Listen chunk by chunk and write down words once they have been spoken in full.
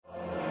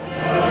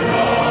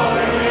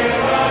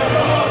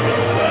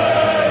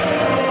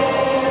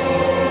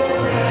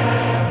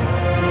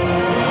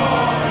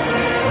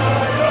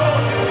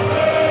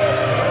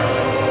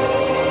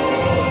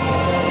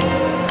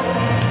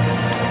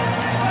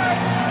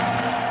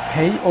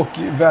Hej och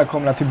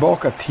välkomna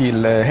tillbaka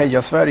till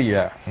Heja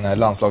Sverige, en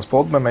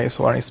landslagspodd med mig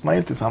Soran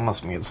Ismail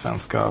tillsammans med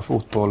Svenska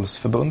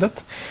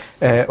fotbollsförbundet.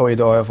 Och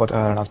idag har jag fått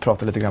äran att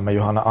prata lite grann med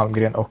Johanna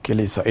Almgren och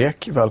Lisa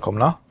Ek.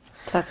 Välkomna.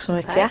 Tack så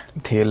mycket.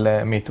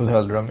 Till mitt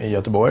hotellrum i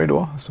Göteborg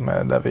då, som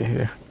är där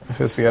vi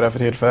huserar för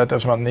tillfället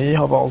eftersom att ni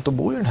har valt att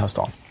bo i den här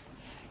stan.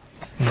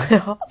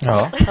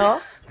 Ja.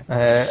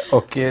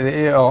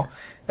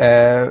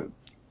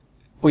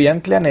 Och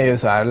egentligen är ju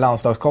så här,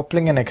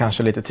 landslagskopplingen är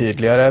kanske lite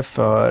tydligare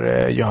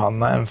för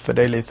Johanna än för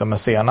dig Lisa, men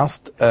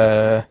senast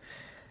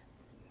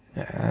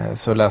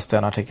så läste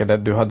jag en artikel där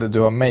du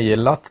har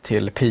mejlat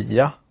till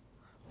Pia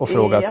och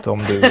frågat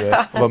om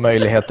vad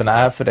möjligheterna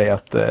är för dig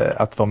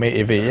att vara med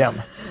i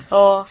VM.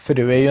 Ja. För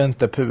du är ju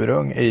inte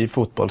purung i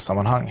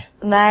fotbollssammanhang.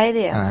 Nej,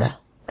 det är jag inte.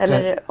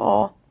 Eller,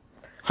 ja.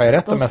 Har jag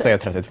rätt om jag säger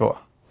 32?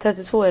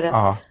 32 är rätt.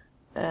 Ja.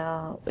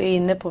 Och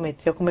inne på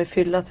jag kommer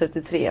fylla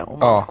 33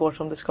 om allt går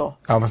som det ska.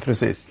 Ja, men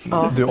precis.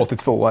 Ja. Du är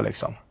 82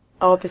 liksom.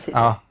 Ja, precis.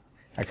 Ja,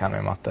 jag kan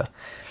ju matte.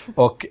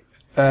 Och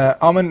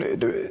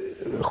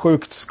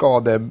sjukt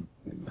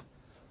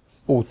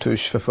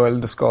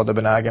otursförföljd,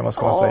 skadebenägen, vad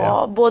ska man säga?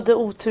 Ja, både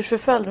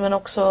otursförföljd men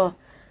också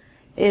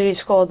är det ju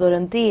skador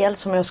en del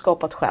som jag har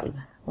skapat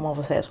själv, om man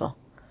får säga så.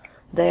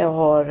 Där jag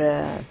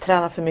har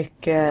tränat för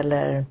mycket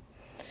eller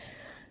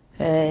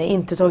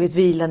inte tagit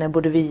vila när jag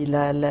borde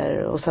vila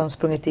och sen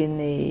sprungit in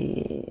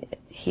i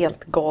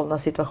helt galna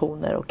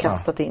situationer och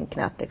kastat in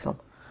knät liksom.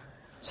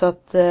 Så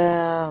att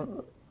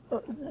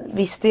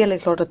viss del är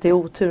klart att det är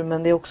otur,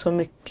 men det är också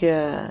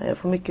mycket, jag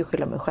får mycket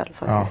skylla mig själv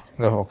faktiskt.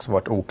 Ja, du har också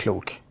varit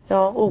oklok.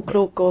 Ja,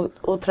 oklok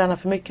och träna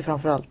för mycket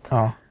framförallt.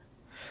 Ja.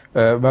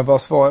 Men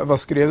vad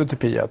skrev du till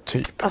Pia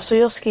typ? Alltså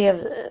jag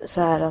skrev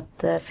så här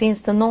att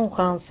finns det någon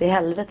chans i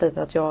helvetet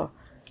att jag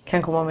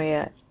kan komma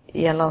med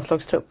i en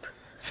landslagstrupp?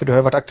 För du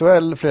har varit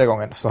aktuell flera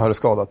gånger, så har du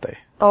skadat dig.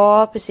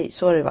 Ja, precis.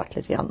 Så har det varit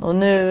lite grann. Och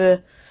nu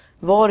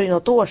var det ju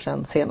något år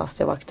sedan senast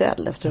jag var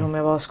aktuell. Eftersom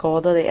jag var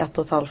skadad i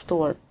 1,5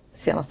 år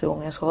senaste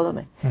gången jag skadade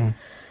mig.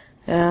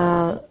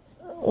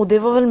 Och det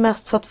var väl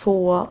mest för att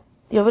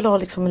jag vill ha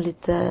liksom en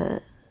lite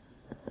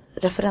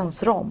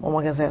referensram, om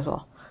man kan säga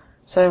så.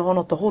 Så jag har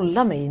något att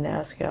hålla mig i när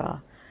jag ska...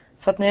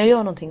 För att när jag gör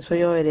någonting så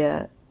gör jag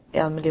det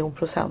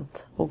 1,000,000%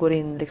 och går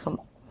in liksom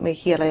med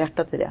hela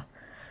hjärtat i det.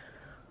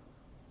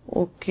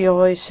 Och jag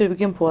var ju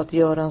sugen på att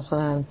göra en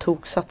sån här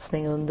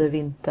toksatsning under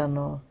vintern,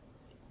 och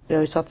jag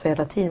har ju satsat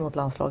hela tiden mot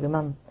landslaget,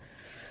 men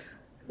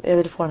jag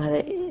vill få den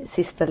här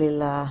sista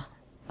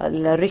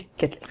lilla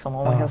rycket liksom,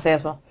 om man kan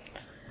säga så.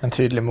 En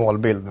tydlig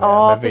målbild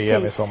med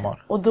VM i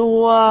sommar. Och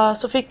då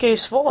så fick jag ju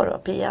svar då,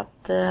 Pia,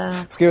 att...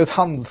 Skrev du ett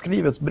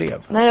handskrivet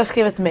brev? Nej, jag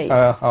skrev ett mejl.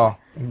 Ja,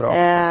 bra.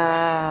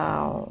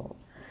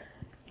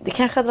 Det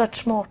kanske hade varit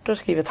smartare att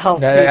skriva ett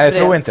handskrivet brev. Nej, jag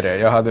tror inte det.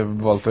 Jag hade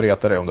valt att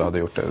reta dig om du hade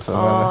gjort det. Så,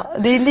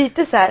 det är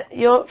lite så här.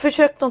 Jag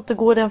försökte inte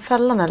gå den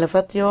fällan heller, för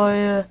att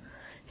jag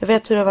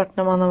vet hur det har varit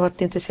när man har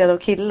varit intresserad av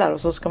killar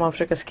och så ska man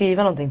försöka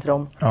skriva någonting till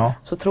dem. Ja.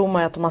 Så tror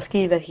man ju att om man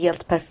skriver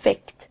helt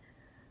perfekt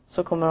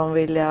så kommer de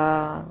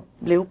vilja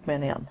bli ihop med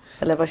en igen.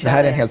 Eller vad det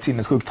här är en helt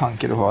sinnessjuk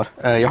tanke du har.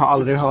 Jag har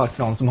aldrig hört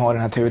någon som har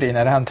den här teorin.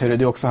 Är det här en teori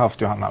du också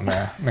haft, Johanna,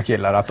 med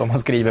killar? Att om man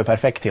skriver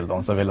perfekt till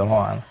dem så vill de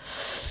ha en?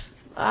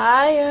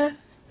 Nej,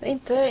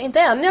 inte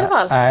än i alla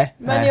fall.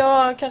 Men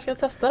jag kanske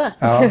ska testa det.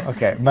 Ja,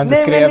 okej. Men du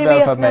skrev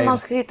väl för att när man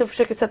sitter och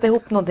försöker sätta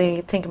ihop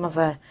någonting, tänker man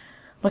så här: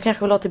 man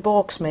kanske vill ha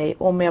tillbaks mig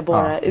om jag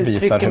bara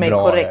uttrycker mig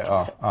korrekt.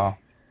 Ja.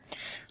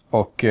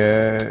 Och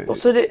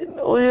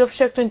jag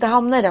försökte inte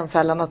hamna i den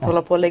fällan att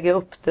hålla på och lägga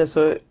upp det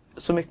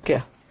så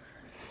mycket.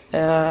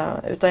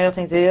 Utan jag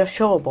tänkte, jag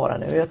kör bara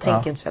nu. Jag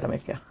tänker inte så jävla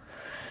mycket.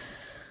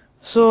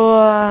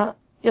 Så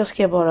jag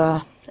skrev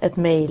bara ett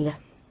mejl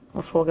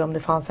och frågade om det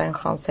fanns en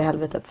chans i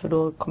helvetet, för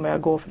då kommer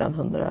jag gå för den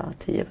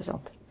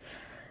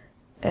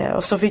 110%.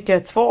 Och så fick jag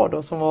ett svar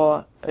då som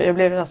var... Jag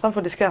blev nästan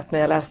full i skratt när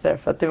jag läste det,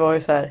 för att det var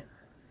ju så här...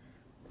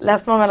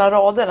 Läste man mellan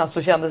raderna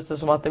så kändes det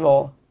som att det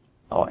var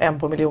 1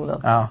 på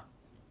miljonen. Ja.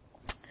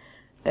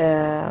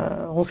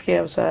 Hon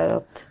skrev så här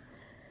att...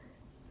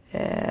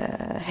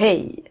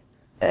 Hej.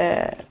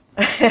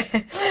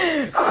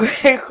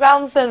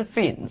 Chansen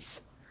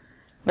finns,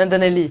 men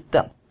den är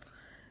liten.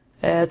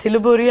 Till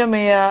att börja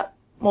med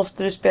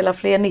måste du spela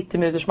fler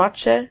 90-minuters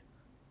matcher.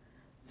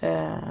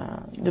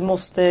 Du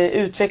måste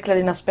utveckla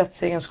dina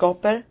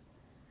spetsegenskaper.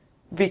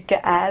 Vilka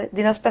är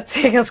dina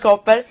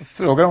spetsegenskaper?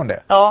 Frågar hon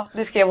det? Ja,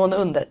 det skrev hon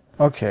under.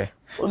 Okej.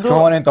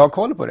 Ska hon inte ha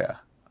koll på det?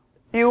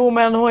 Jo,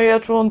 men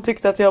jag tror hon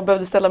tyckte att jag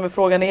behövde ställa mig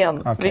frågan igen.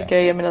 Okay. Vilka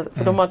är mina...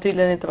 För de har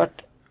tydligen inte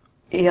varit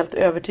helt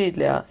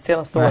övertydliga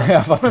senaste åren.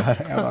 Jag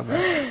fattar.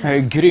 Jag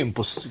är grym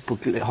på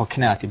att ha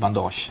knät i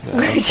bandage.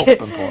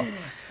 Toppen på.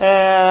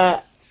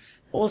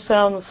 Och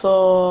sen så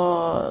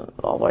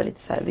var det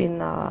lite så här,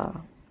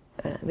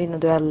 vinna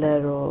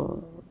dueller och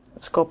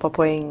skapa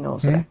poäng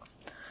och sådär.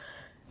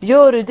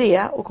 Gör du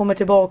det och kommer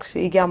tillbaks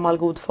i gammal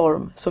god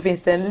form, så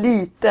finns det en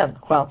liten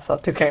chans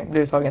att du kan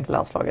bli uttagen till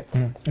landslaget.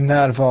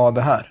 När var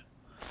det här?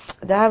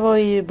 Det här var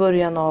i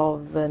början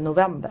av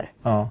november.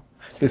 Ja.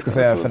 Vi ska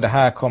säga, för det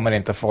här kommer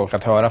inte folk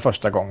att höra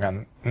första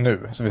gången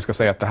nu. Så vi ska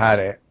säga att det här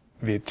är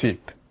vid typ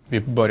vi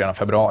är på början av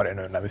februari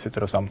nu när vi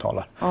sitter och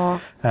samtalar. Ja.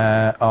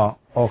 Ja.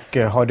 Och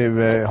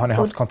har ni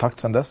haft kontakt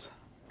sedan dess?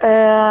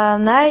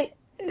 Nej,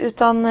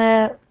 utan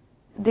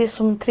det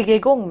som triggade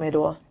igång mig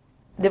då,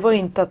 det var ju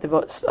inte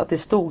att det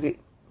stod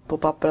på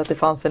papper att det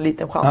fanns en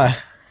liten chans. Nej.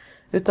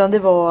 Utan det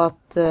var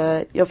att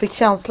jag fick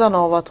känslan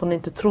av att hon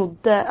inte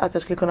trodde att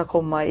jag skulle kunna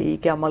komma i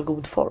gammal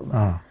god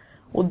form.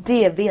 Och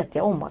det vet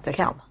jag om att jag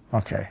kan.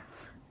 Okej.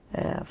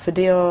 För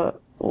det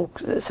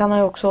och sen har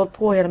jag också hållit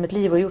på hela mitt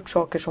liv och gjort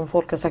saker som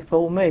folk har sagt var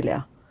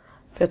omöjliga.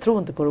 För jag tror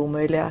inte på det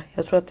omöjliga.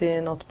 Jag tror att det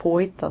är något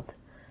påhittat.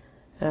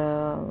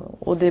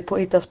 Och det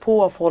hittas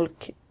på av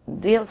folk,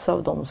 dels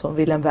av de som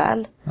vill en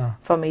väl.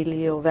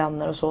 Familj och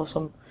vänner och så,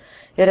 som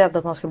är rädda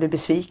att man ska bli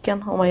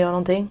besviken om man gör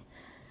någonting.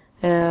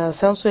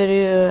 Sen så är det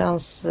ju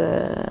ens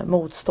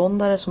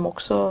motståndare som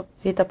också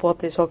hittar på att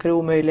det är saker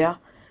omöjliga.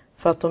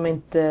 För att de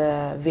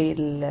inte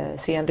vill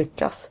se en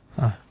lyckas.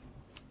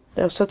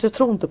 Så att jag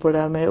tror inte på det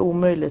där med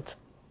omöjligt.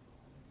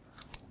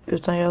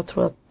 Utan jag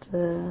tror att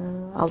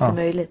allt är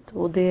möjligt.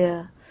 Och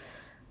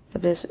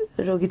jag blev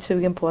ruggigt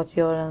sugen på att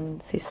göra en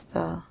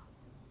sista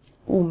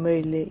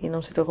omöjlig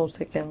inom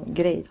situationstecken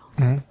grej.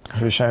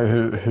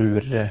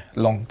 Hur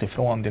långt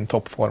ifrån din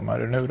toppform är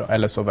du nu då?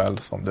 Eller så väl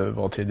som du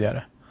var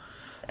tidigare?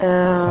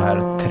 Så här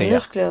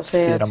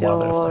 3-4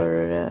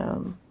 månader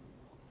efter.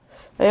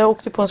 Jag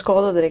åkte på en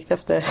skada direkt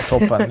efter.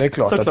 Toppen, det är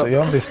klart att du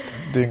gör en viss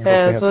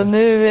dygnsbestighet. Så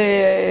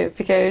nu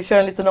fick jag köra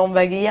en liten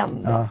omväg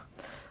igen. Ja.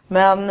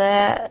 Men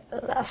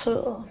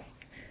alltså,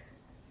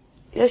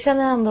 jag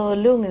känner ändå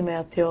lugn med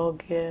att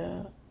jag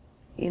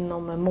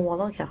inom en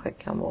månad kanske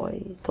kan vara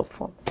i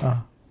toppform.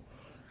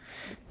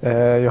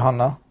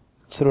 Johanna,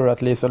 tror du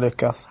att Lisa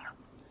lyckas?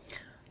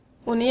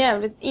 Hon är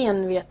jävligt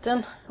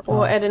enveten.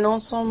 Och är det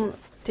någon som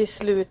till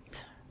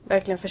slut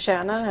verkligen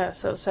förtjänar det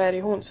här så är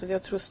det hon. Så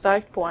jag tror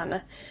starkt på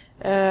henne.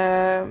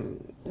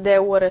 Det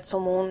året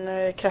som hon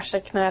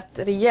kraschade knät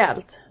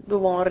rejält, då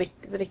var hon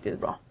riktigt, riktigt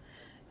bra.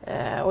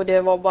 Och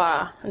det var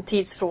bara en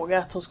tidsfråga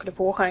att hon skulle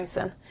få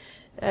chansen.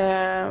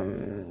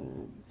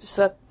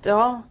 Så att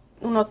ja,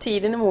 hon har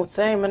tiden emot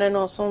sig, men det är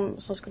någon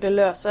som skulle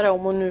lösa det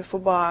om hon nu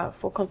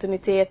får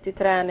kontinuitet i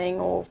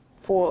träning och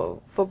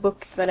få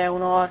bukt med det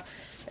hon har.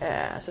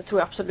 Så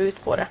tror jag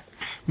absolut på det.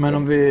 Men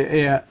om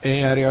vi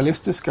är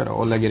realistiska då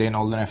och lägger in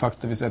åldern i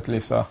faktor, vi säger att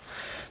Lisa,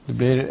 det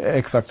blir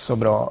exakt så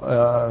bra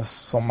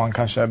som man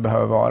kanske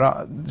behöver vara.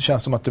 Det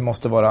känns som att du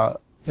måste vara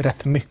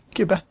rätt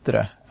mycket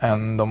bättre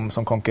än de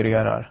som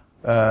konkurrerar.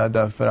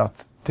 Därför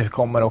att det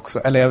kommer också,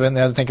 eller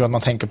jag tänker att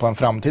man tänker på en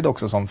framtid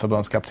också som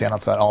förbundskapten,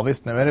 att så här, ja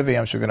visst, nu är det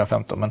VM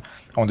 2015, men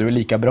om du är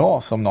lika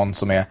bra som någon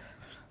som är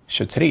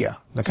 23,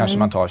 då kanske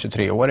man tar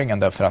 23-åringen,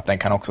 därför att den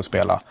kan också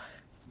spela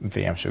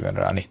VM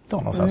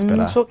 2019 och sen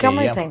spela så kan EM.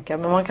 man ju tänka,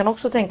 men man kan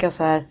också tänka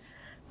så här: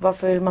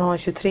 varför vill man ha en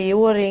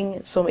 23-åring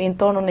som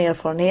inte har någon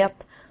erfarenhet,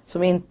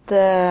 som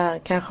inte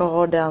kanske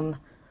har den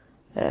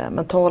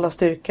mentala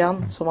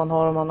styrkan som man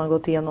har om man har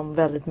gått igenom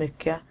väldigt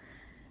mycket,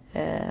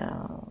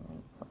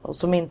 och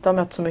som inte har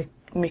mött så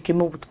mycket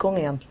motgång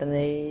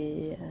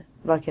egentligen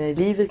varken i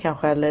livet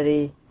kanske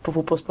eller på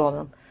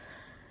fotbollsplanen.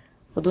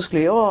 Och då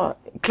skulle jag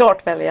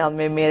klart välja en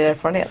med mer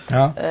erfarenhet.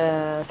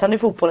 Sen är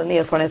fotboll en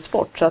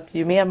erfarenhetssport, så att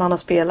ju mer man har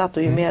spelat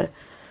och ju mer,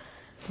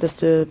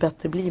 desto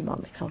bättre blir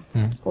man liksom.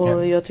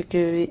 Och jag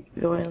tycker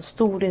vi har en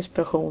stor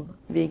inspiration,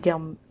 vi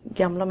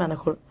gamla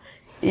människor,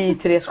 i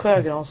Therese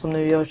Sjögran som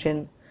nu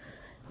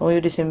hon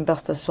gjorde sin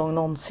bästa säsong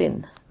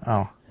någonsin.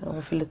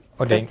 Hon fyllde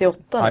 38.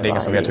 Det är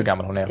ingen som vet hur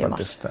gammal hon är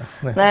faktiskt.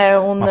 Nej,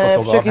 hon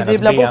försöker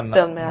dribbla bort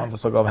den med... Man får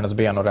såg av hennes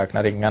ben och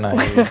räkna ringarna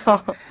i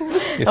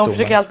hon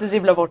försöker alltid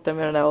dribbla bort den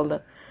med den där åldern.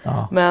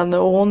 Men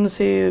och hon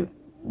ser ju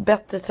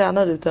bättre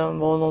tränad ut än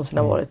vad hon någonsin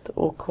har varit.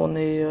 Och hon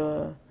är ju...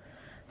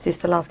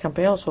 Sista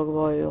landskampen jag såg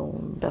var ju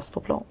hon bäst på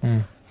plan.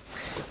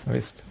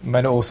 Visst.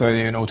 Men också är det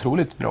ju en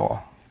otroligt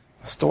bra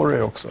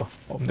story också.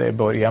 Om det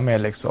börjar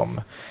med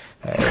liksom...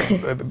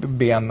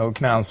 ben och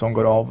knän som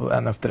går av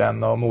en efter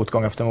en och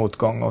motgång efter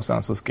motgång, och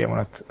sen så skrev hon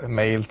ett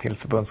mejl till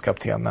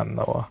förbundskaptenen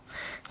och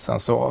sen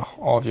så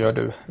avgör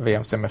du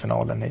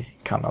VM-semifinalen i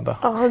Kanada.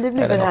 Ja, det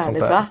blir väl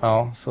härligt, va?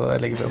 Ja, så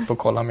ligger vi upp och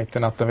kollar mitt i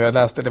natten. Jag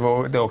läste, det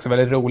var också en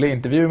väldigt rolig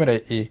intervju med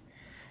dig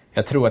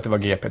jag tror att det var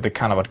GP, det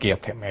kan ha varit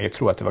GT, men jag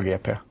tror att det var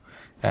GP.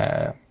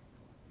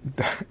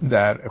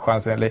 Där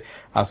chansen,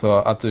 alltså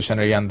att du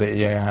känner igen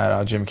dig i den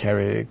här Jim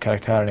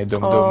Carrey-karaktären i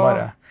Dum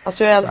Dummare.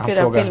 Alltså jag älskar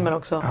den filmen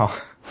också. Ja.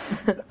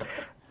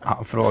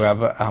 Han frågar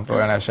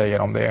den här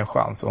tjejen om det är en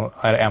chans. Och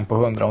är det 1 på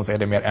 100? Hon säger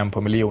det är mer 1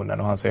 på miljonen.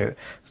 Och han säger,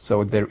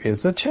 so there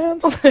is a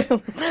chance.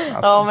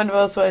 Ja, men det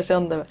var så jag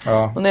kände.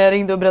 Och när jag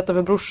ringde och berättade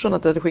för brorsan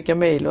att jag hade skickat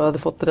mejl och hade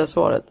fått det där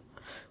svaret,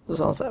 då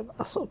sa han så här: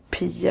 alltså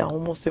Pia,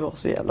 hon måste ju vara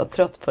så jävla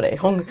trött på dig.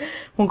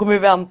 Hon kommer ju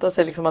vänta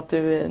sig liksom att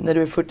du, när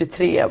du är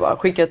 43, bara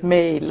skicka ett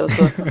mejl och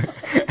så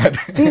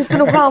finns det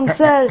några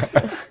chanser?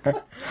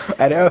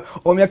 Är det,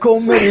 om jag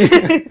kommer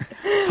i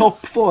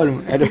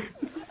toppform, är det...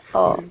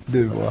 Ja,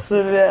 du var.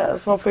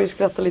 Så man får ju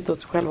skratta lite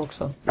åt sig själv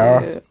också.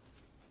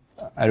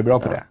 Är du bra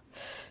på det?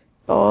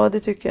 Ja, det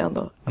tycker jag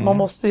ändå. Man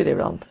måste ju det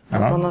ibland.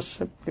 Annars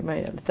blir man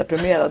ju lite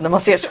deprimerad när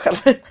man ser sig själv.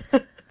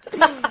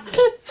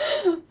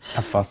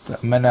 Jag fattar.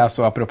 Men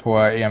alltså apropå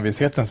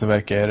envisheten så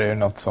verkar det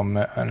något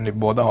som ni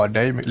båda har.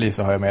 Dig,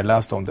 Lisa, har jag mer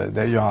läst om det.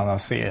 Det är Johanna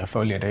C. Jag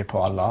följer dig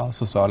på alla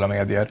sociala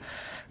medier.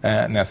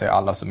 När jag säger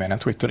alla så menar jag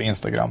Twitter och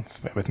Instagram.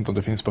 Jag vet inte om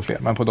det finns på fler,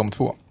 men på de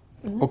 2.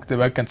 Och det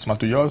verkar inte som att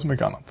du gör så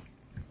mycket annat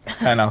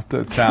än att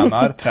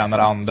tränar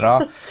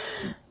andra,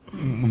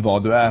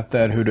 vad du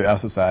äter, hur du,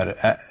 alltså så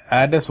här,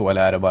 är det så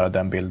eller är det bara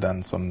den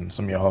bilden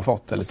som jag har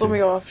fått? Eller som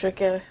jag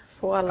försöker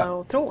få alla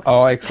att tro.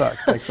 Ja, exakt.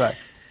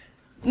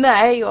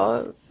 Nej, jag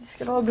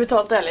ska vara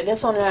brutalt ärlig, det är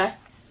sån jag är.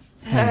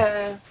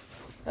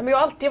 Men jag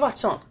har alltid varit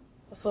sån.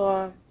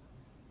 Alltså,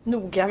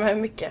 noga med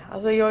mycket.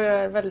 Alltså jag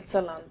gör väldigt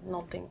sällan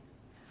någonting,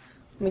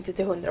 om inte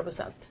till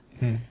 100%.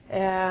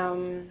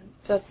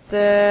 Så att,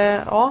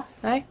 ja,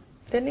 nej.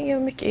 Det är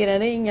inget mycket i det.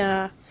 Det är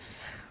inga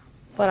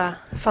bara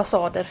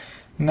fasader.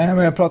 Nej,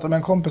 men jag pratade med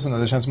en kompis om det.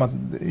 Det känns som att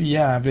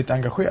jävligt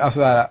engagerad.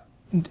 Alltså där,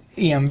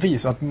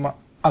 envis. Att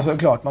alltså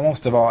klart, man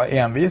måste vara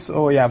envis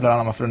och jävlar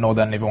anamma för att nå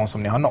den nivån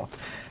som ni har nått.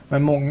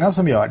 Men många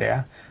som gör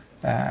det,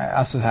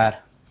 alltså så här.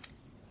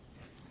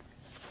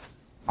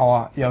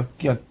 Ja,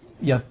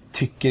 jag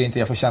tycker inte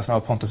jag får känslan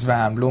av Pontus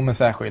Wernbloom är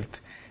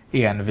särskilt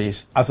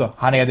envis. Alltså,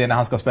 han är det när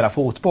han ska spela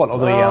fotboll och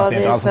då ger han sig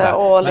inte alls sånt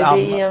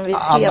där. Men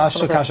annars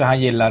så kanske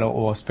han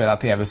gillar att spela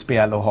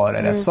tv-spel och ha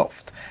det rätt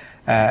soft.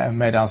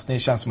 Medan ni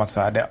känns som att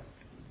så här, det,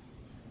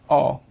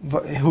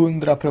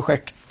 100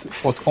 projekt,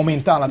 om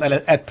inte annat,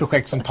 eller ett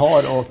projekt som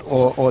tar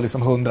och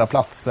liksom 100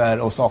 platser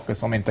och saker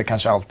som inte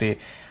kanske alltid...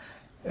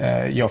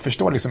 jag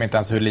förstår liksom inte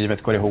ens hur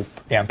livet går ihop,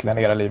 egentligen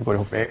era liv går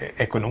ihop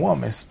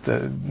ekonomiskt.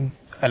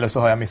 Eller så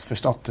har jag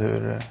missförstått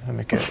hur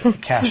mycket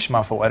cash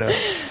man får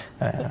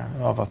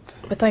av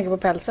att... Med tanke på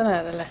pälsen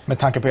här, eller? Med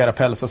tanke på era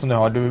pälsar som du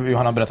har. Du,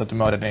 Johanna, har berättat att du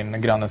mördade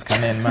din grannens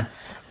kanin, men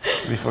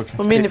vi får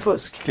och min är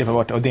fusk. Klippa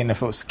bort det. Och din är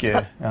fusk,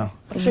 ja.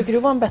 Försöker du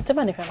vara en bättre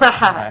människa?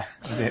 Nej,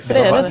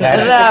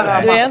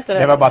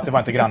 det var bara att det var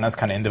inte grannens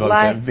kanin. Det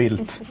var lite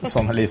vilt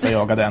som Lisa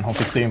jagade en. Hon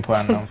fick syn på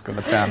en när hon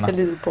skulle träna. Ett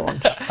litet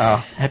barn.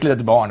 Ja, ett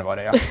litet barn var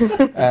det, ja.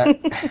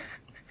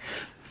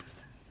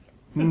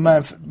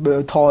 Men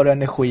tar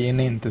energin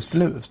inte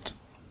slut?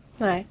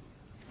 Nej,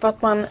 för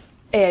att man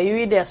är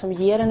ju i det som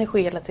ger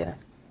energi hela tiden.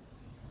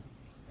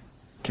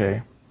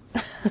 Okej.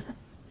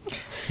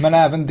 Men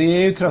även det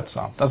är ju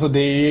tröttsamt. Alltså det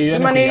är ju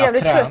energi man är ju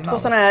jävligt att träna. trött på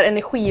såna här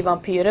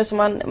energivampyrer, så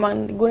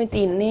man går inte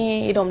in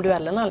i de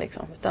duellerna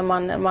liksom. Utan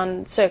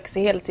man söker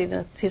sig hela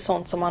tiden till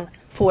sånt som man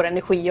får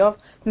energi av.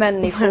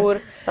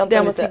 Människor,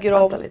 det man tycker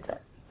om.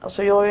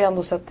 Alltså jag har ju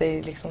ändå sett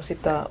dig liksom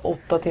sitta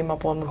 8 timmar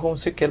på en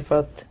motionscykel för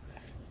att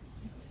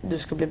du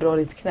ska bli bra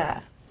i ditt knä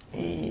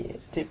i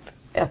typ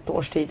 1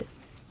 års tid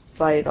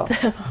varje dag.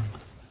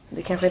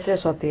 Det kanske inte är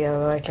så att det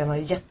verkligen har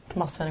gett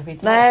massa energi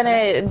till.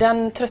 Nej,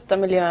 den trötta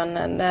miljön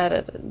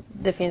när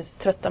det finns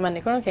trötta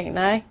människor omkring.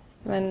 Nej,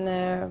 men...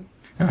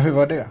 Ja, hur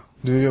var det?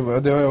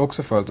 Det har jag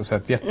också följt och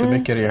sett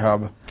jättemycket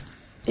rehab.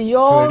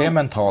 Ja. Hur är det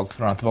mentalt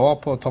från att vara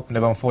på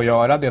toppen? Man får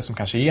göra det som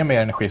kanske ger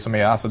mer energi, som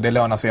är, alltså det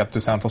lönar sig att du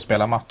sen får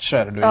spela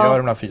matcher. Du gör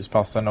de där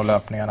fyspassen och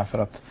löpningarna för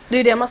att... Det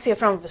är det man ser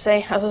framför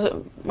sig. Alltså,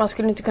 man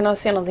skulle inte kunna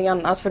se någonting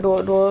annat,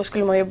 för då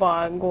skulle man ju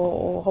bara gå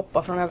och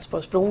hoppa från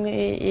Älvsborgsbron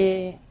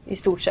i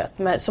stort sett.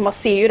 Men, så man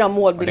ser ju den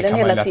målbilden hela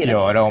tiden. Det kan man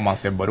lätt göra om man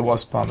ser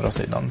Borås på andra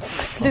sidan.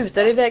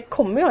 Sluta, det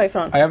kommer jag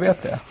ifrån. Ja, jag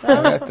vet det.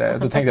 Då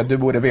tänkte jag att du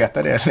borde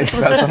veta det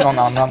likväl som någon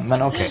annan,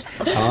 men okej.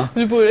 Ja.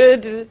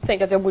 Du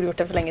tänker att jag borde gjort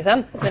det för länge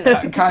sedan.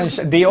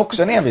 Kanske. Det är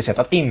också en envishet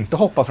att inte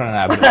hoppa från den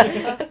här bron.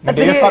 Men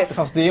det är faktiskt,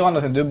 fast det är ju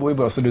andra sidan. Du bor i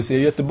Borås, så du ser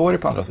Göteborg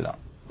på andra sidan.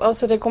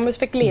 Alltså det kommer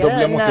spekulera. Då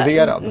blir jag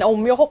motiverad.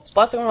 Om jag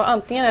hoppas så kommer det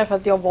antingen är det för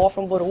att jag var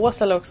från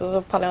Borås, eller också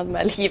så pallar jag inte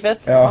med livet.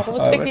 Man får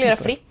spekulera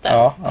fritt där.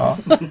 Ja.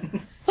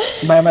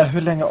 Men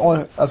hur länge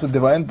alltså det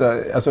var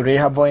inte, alltså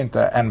rehab var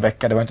inte 1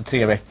 vecka, det var inte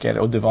 3 veckor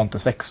och det var inte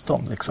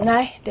 16 liksom.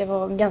 Nej, det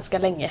var ganska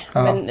länge.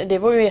 Ja. Men det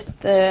var ju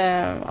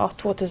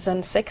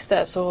 2006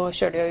 där så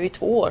körde jag ju i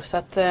 2 år, så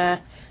att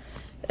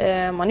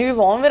man är ju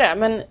van vid det.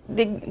 Men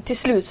till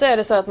slut så är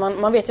det så att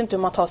man vet inte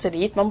hur man tar sig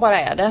dit, man bara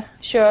är där,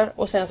 kör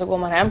och sen så går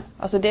man hem.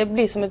 Alltså det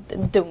blir som ett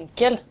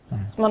dunkel.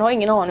 Så man har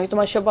ingen aning, utan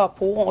man kör bara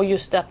på, och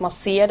just det att man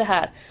ser det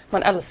här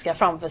man älskar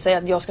framför sig,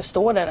 att jag ska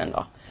stå där en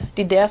dag.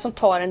 Det är det som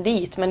tar en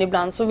dit, men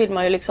ibland så vill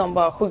man ju liksom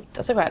bara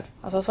skjuta sig själv.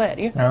 Alltså så är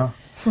det ju. Ja.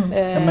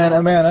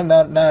 Jag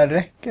menar, när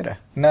räcker det?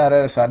 När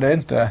är det så här, det är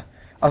inte...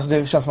 Alltså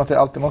det känns som att det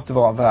alltid måste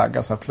vara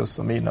väga så här plus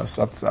och minus.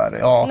 Att så här,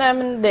 ja. Nej,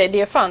 men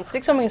det fanns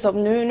liksom ingen så.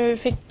 Nu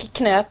fick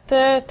knät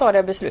ta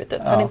det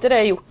beslutet. Hade inte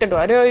det gjort det, då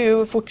hade jag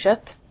ju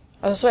fortsatt.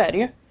 Alltså så är det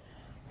ju.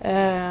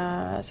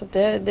 Så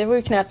det var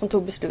ju knät som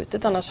tog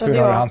beslutet. Annars hur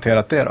har du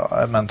hanterat det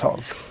då,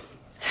 mentalt?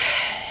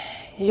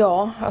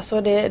 Ja,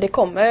 alltså det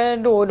kommer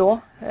då och då.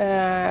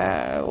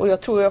 Och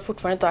jag tror jag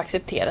fortfarande inte har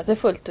accepterat det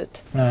fullt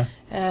ut. Nej.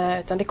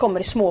 Utan det kommer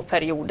i små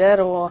perioder,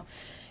 och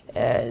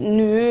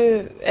nu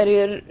är det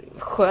ju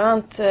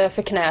skönt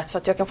för knät, för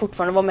att jag kan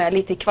fortfarande vara med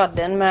lite i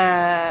kvadden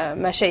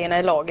med tjejerna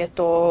i laget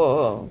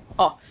och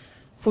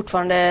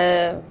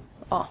fortfarande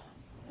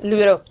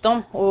lura upp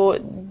dem. Och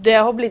det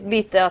har blivit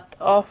lite att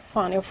jag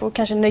får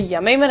kanske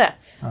nöja mig med det.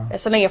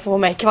 Så länge jag får vara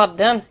med i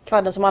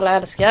kvadden som alla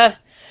älskar.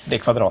 Det är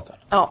kvadraten?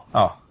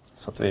 Ja.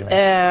 Så att det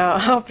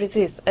ja,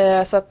 precis.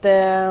 Så att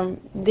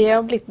det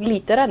har blivit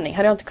lite räddning.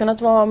 Hade jag inte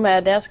kunnat vara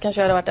med det så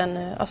kanske jag hade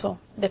varit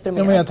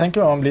deprimerad. Ja, men jag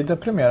tänker att man blir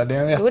deprimerad. Det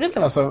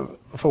är alltså,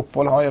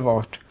 fotboll har ju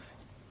varit,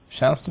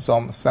 känns det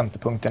som,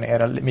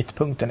 centerpunkten,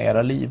 mittpunkten i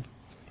era liv.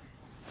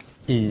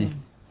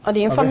 Ja, det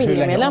är en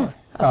familjemedlem.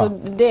 Alltså,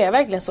 det är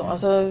verkligen så.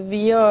 Alltså,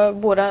 vi har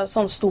båda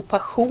sån stor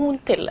passion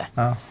till det.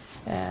 Ja.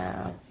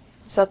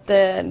 Så att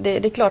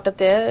det är klart att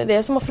det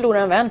är som att förlora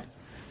en vän.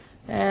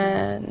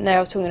 När jag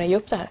var tvungen att ge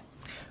upp det här.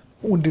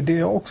 Och det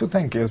jag också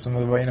tänker, som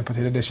vi var inne på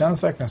tidigare, det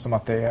känns verkligen som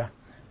att det är...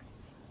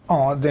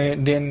 Ja,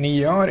 det ni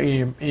gör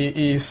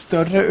i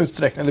större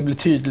utsträckning, det blir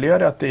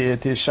tydligare att det är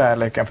till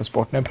kärleken för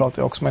sport. Nu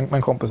pratade jag också med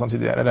en kompis om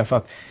tidigare, därför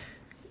att...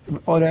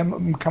 Och det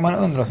kan man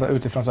undra så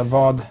utifrån så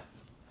här,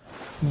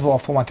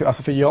 vad får man till...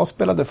 Alltså för jag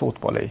spelade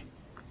fotboll i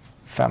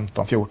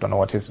 15-14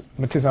 år tills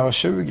jag var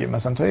 20,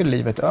 men sen tar ju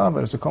livet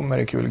över och så kommer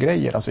det kul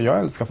grejer. Alltså jag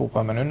älskar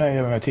fotboll, men nu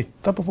när jag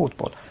tittar på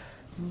fotboll,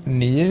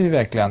 ni är ju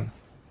verkligen...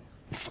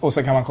 Och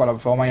så kan man kolla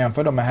på, om man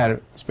jämför dem med här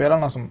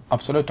spelarna som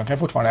absolut, de kan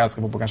fortfarande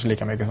älska fotboll kanske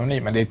lika mycket som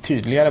ni, men det är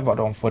tydligare vad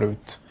de får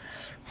ut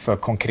för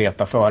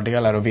konkreta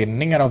fördelar och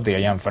vinningar av det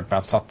jämfört med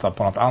att satsa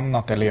på något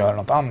annat eller göra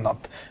något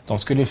annat. De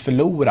skulle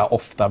förlora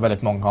ofta,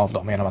 väldigt många av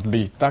dem, genom att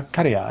byta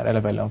karriär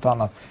eller välja något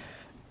annat.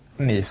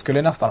 Ni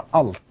skulle nästan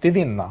alltid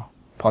vinna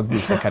på att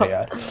byta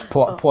karriär.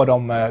 På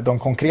de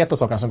konkreta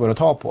sakerna som går att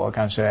ta på,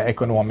 kanske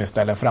ekonomiskt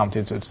eller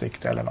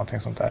framtidsutsikt eller någonting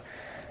sånt där.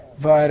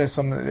 Vad är det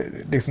som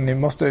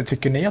liksom,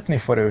 tycker ni att ni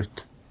får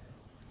ut?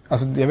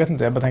 Alltså jag vet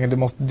inte, jag bara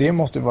tänker det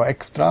måste vara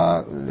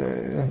extra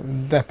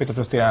deppigt att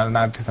prestera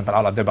när till exempel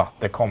alla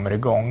debatter kommer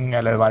igång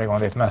eller varje gång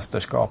det är ett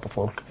mästerskap och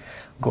folk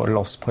går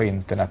loss på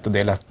internet och det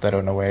är lättare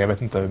att nå er. Jag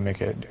vet inte hur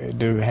mycket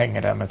du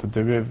hänger där, men att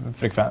du är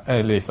frekvent,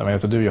 Lisa, men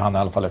jag tror du Johanna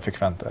i alla fall är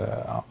frekvent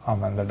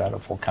använder där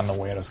och folk kan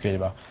nå er och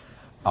skriva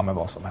men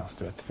vad som helst,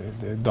 du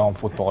vet.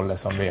 Damfotboll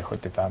som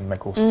V75 med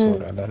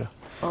kossor eller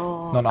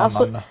någon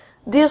annan.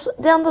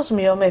 Det enda som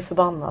gör mig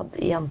förbannad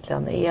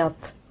egentligen är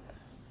att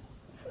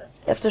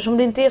eftersom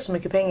det inte är så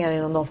mycket pengar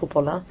inom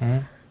damfotbollen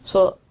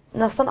så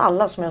nästan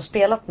alla som jag har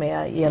spelat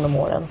med genom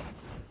åren,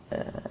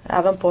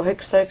 även på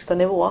högsta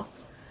nivå,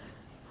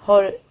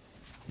 har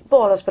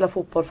bara spelat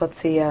fotboll för att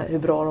se hur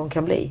bra de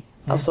kan bli.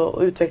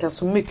 Alltså utvecklas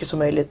så mycket som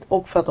möjligt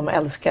och för att de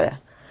älskar det.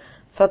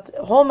 För att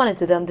har man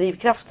inte den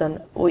drivkraften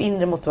och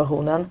inre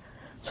motivationen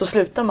så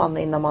slutar man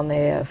innan man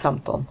är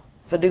 15.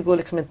 För det går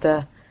liksom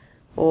inte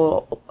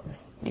och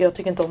jag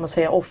tycker inte om att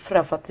säga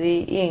offra, för att det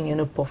är ingen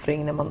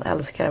uppoffring när man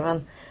älskar det.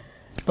 Men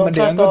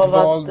det är ändå ett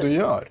val du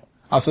gör.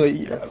 Alltså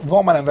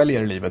vad man än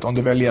väljer i livet. Om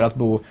du väljer att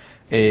bo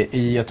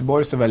i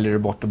Göteborg så väljer du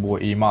bort att bo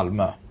i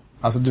Malmö.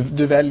 Alltså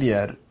du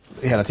väljer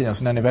hela tiden.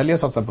 Så när ni väljer att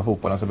satsa på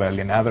fotbollen så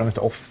väljer ni, även om ni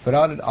inte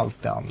offrar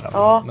allt det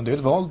andra. Men det är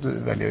ett val du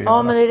väljer att göra.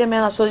 Ja, men det är det jag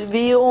menar. Så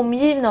vi är ju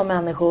omgivna av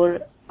människor.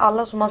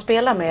 Alla som man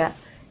spelar med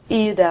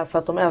är ju där för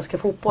att de älskar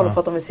fotboll och för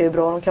att de vill se hur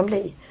bra de kan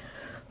bli.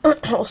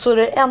 Och så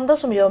det enda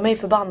som gör mig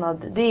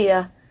förbannad, det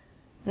är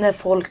när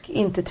folk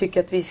inte tycker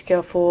att vi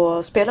ska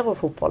få spela vår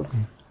fotboll.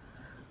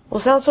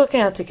 Och sen så kan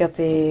jag tycka att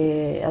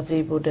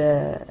vi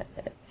borde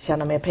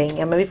tjäna mer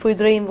pengar. Men vi får ju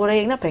dra in våra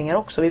egna pengar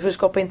också. Vi får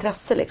skapa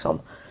intresse liksom.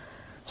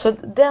 Så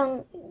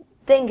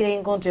den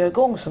grejen går inte jag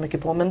igång så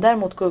mycket på. Men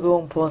däremot går jag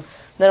igång på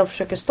när de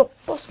försöker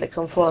stoppa oss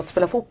liksom från att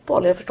spela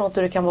fotboll. Jag förstår inte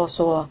hur det kan vara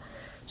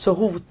så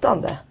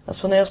hotande.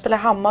 Alltså när jag spelar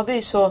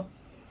Hammarby så...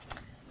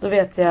 Då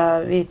vet jag,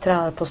 vi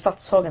tränade på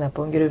Stadshagen här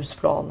på en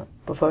grusplan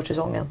på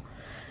försäsongen.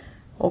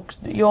 Och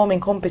jag och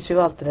min kompis, vi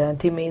var alltid där en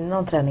timme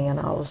innan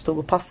träningarna och stod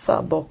och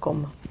passade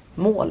bakom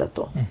målet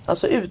då.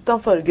 Alltså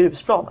utanför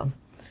grusplanen.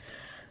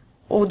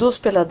 Och då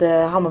spelade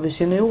Hammarbys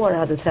juniorer,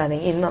 hade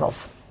träning innan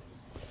oss.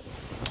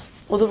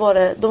 Och då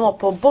var de var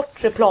på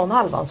bortre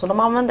planhalvan, så de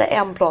använde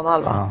en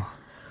planhalva.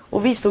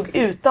 Och vi stod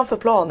utanför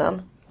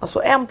planen,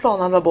 alltså en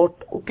planhalva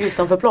bort och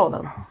utanför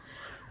planen.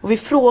 Och vi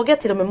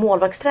frågade till och med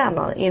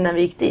målvaktstränaren innan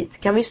vi gick dit.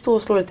 Kan vi stå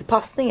och slå lite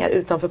passningar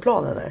utanför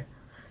planen där?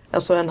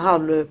 Alltså en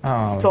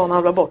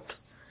planhalva bort.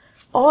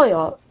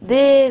 Ja,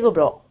 det går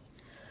bra.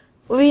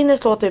 Och vi hinner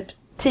slå typ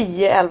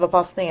 10-11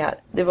 passningar.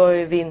 Det var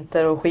ju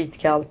vinter och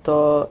skitkallt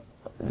och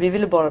vi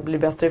ville bara bli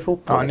bättre i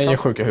fotboll. Ja, ni är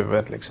sjuka i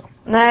huvudet liksom.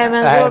 Nej,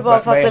 men det var bara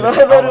för att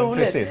det var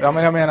roligt. Precis. Ja,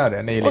 men jag menar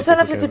det. Ni är och sen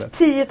efter typ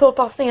 10-12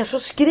 passningar så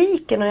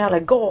skriker någon jävla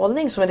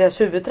galning som är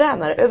deras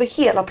huvudtränare över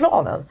hela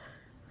planen.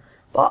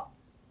 Bara,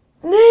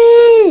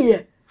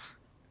 nej!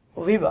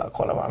 Och vi bara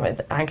kollar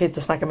varandra. Han kan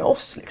inte snacka med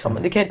oss liksom.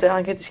 Han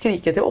kan inte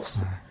skrika till oss.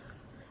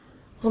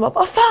 Och så bara,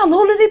 vad fan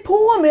håller ni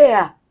på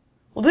med?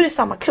 Och då är det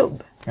samma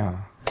klubb. Ja.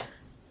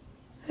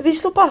 Vi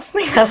slår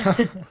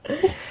passningar.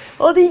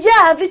 Och det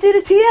är jävligt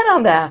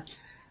irriterande.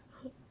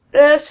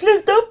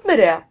 Sluta upp med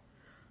det.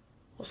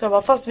 Och så jag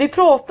bara, fast vi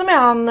pratade med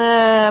han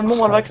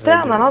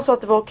målvaktstränaren. Han sa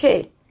att det var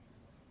okej.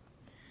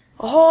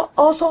 Jaha,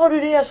 ja, så har du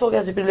det. Jag såg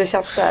att det blev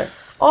tjafs där.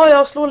 Ja,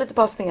 jag slår lite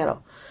passningar då.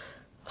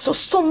 Så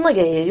sådana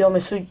grejer gör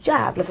mig så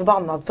jävla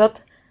förbannad. För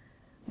att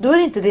då är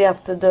det inte det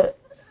att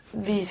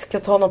vi ska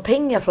ta några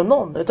pengar från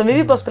någon. Utan vi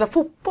vill bara spela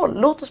fotboll.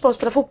 Låt oss bara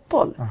spela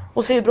fotboll.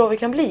 Och se hur bra vi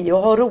kan bli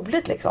och ha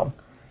roligt liksom.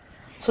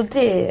 Så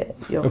det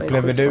gör mig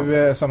Upplever sjukt bra.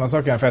 du samma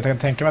sak? För jag kan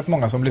tänka mig att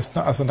många som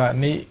lyssnar, alltså där,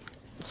 ni,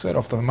 så är det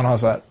ofta att man har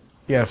så här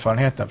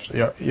erfarenheten.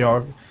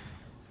 Jag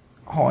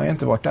har ju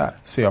inte varit där,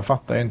 så jag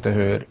fattar ju inte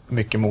hur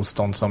mycket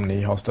motstånd som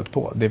ni har stött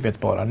på. Det vet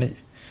bara ni.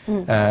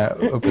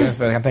 Jag kan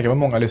tänka mig att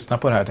många lyssnar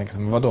på det här och tänker,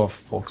 men vadå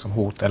folk som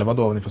hot, eller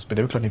vadå ni får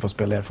spela, det är klart ni får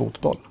spela er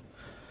fotboll.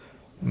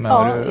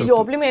 Men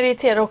jag blir mer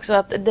irriterad också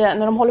att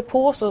när de håller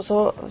på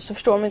så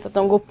förstår de inte att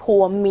de går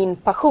på min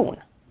passion.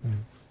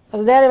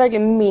 Alltså det här är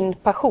verkligen min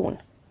passion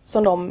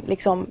som de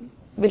liksom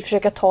vill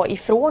försöka ta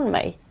ifrån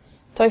mig.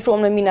 Ta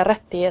ifrån mig mina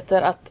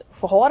rättigheter att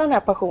få ha den här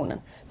passionen.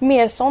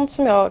 Mer sånt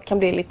som jag kan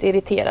bli lite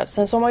irriterad.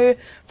 Sen så har man ju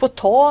fått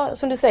ta,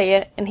 som du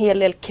säger, en hel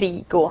del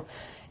krig och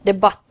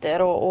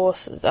debatter. Och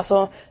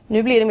alltså,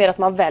 nu blir det mer att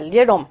man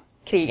väljer de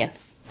krigen.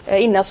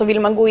 Innan så vill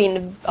man gå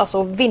in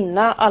alltså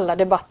vinna alla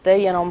debatter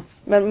genom...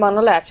 Men man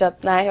har lärt sig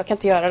att nej, jag kan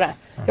inte göra det.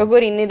 Jag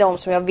går in i dem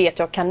som jag vet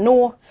jag kan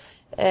nå.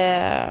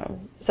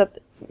 Så att,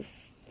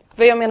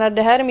 för jag menar,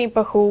 det här är min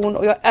passion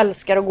och jag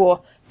älskar att gå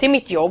till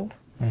mitt jobb.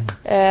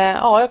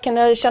 Jag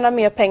kan tjäna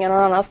mer pengar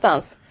någon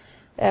annanstans.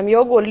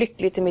 Jag går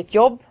lyckligt till mitt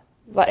jobb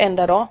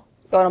varenda dag.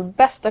 Jag har de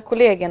bästa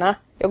kollegorna.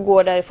 Jag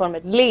går därifrån med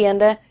ett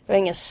leende. Jag har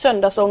ingen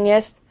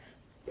söndagsångest.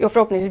 Jag är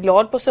förhoppningsvis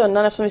glad på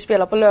söndagen eftersom vi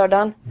spelar på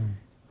lördagen.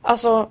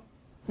 Alltså,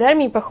 det här är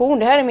min passion.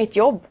 Det här är mitt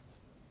jobb.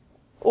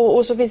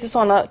 Och så finns det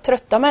sådana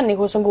trötta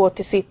människor som går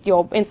till sitt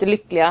jobb, inte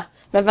lyckliga,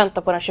 men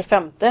väntar på den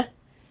 25.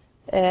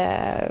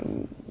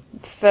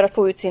 För att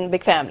få ut sin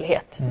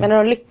bekvämlighet. Men när de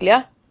är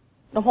lyckliga,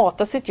 de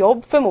hatar sitt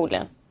jobb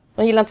förmodligen.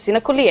 De gillar inte sina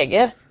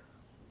kollegor.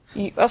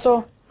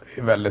 Alltså...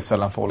 det är väldigt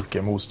sällan folk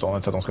är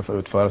motståndare till att de ska få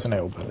utföra sina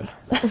jobb. Eller?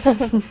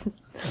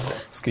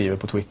 Skriver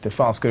på Twitter,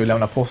 fan ska du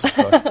lämna post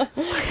för?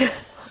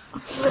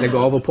 Lägg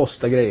av och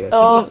posta grejer.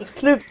 Ja,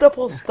 sluta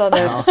posta nu.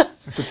 Ja, jag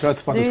är så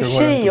trött på att Det du är ska ju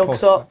gå runt tjej och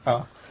posta.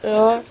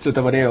 Ja.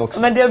 Sluta vara det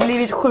också. Men det har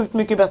blivit sjukt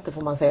mycket bättre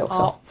får man säga också.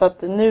 Ja. För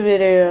att nu är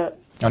det ju...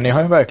 Ja, ni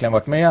har ju verkligen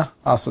varit med.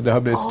 Alltså det har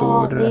blivit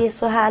stor... Ja, det är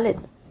så härligt.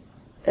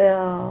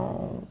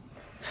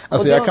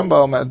 Alltså och jag då- kan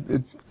bara, om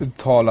jag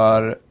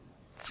talar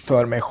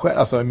för mig själv,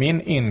 alltså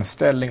min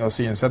inställning och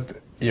synsätt,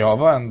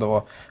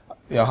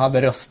 jag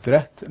hade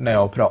rösträtt när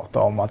jag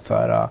pratade om att så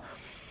här,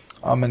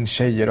 ja men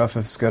tjejer,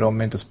 varför ska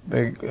de inte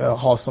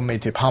ha som i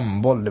typ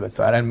handboll, du vet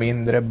så här, en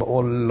mindre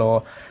boll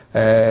och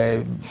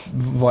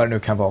vad det nu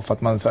kan vara, för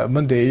att man så här,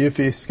 men det är ju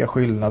fysiska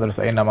skillnader och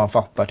så, innan man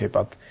fattar typ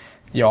att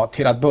ja,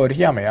 till att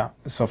börja med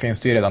så finns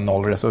det ju redan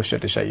 0 resurser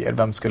till tjejer.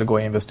 Vem skulle gå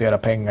och investera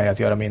pengar i att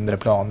göra mindre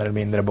planer eller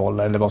mindre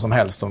bollar eller vad som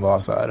helst som var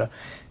så här.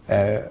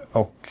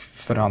 Och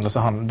för andra så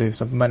handlar det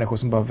ju om människor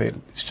som bara vill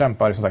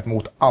kämpa som sagt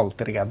mot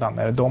allt redan.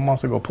 Är det de man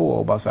ska gå på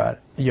och bara så här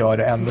gör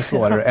det ännu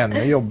svårare och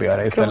ännu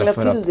jobbigare istället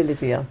för att det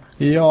lite grann.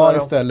 ja,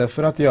 istället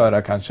för att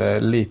göra kanske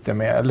lite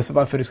mer, eller så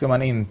varför ska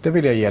man inte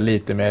vilja ge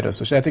lite mer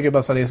resurser? Jag tycker bara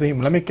att det är så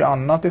himla mycket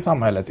annat i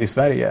samhället i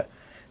Sverige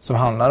som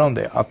handlar om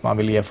det, att man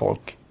vill ge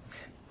folk.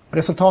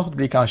 Resultatet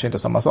blir kanske inte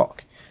samma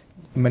sak.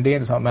 Men det är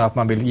inte samma med att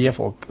man vill ge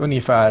folk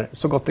ungefär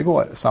så gott det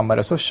går samma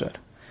resurser.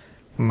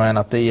 Men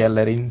att det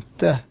gäller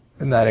inte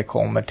när det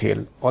kommer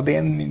till... Och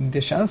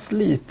det känns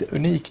lite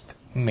unikt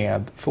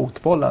med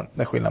fotbollen,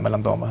 det är skillnad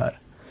mellan dam och herr.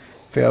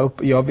 För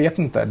jag vet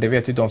inte, det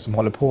vet ju de som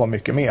håller på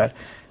mycket mer.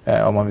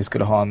 Om vi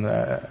skulle ha en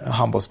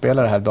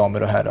handbollsspelare här,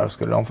 damer och herrar,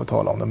 skulle de få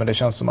tala om det. Men det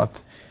känns som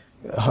att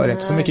jag hör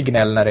inte så mycket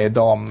gnäll när det är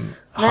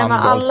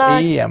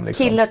damhandbolls-EM. Alla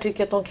killar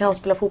tycker att de kan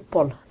spela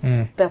fotboll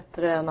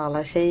bättre än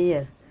alla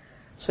tjejer.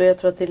 Så jag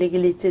tror att det ligger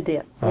lite i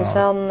det. Och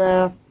sen,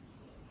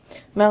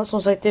 men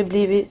som sagt, det har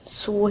blivit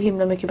så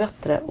himla mycket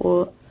bättre.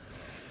 Och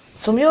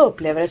som jag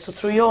upplever det så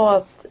tror jag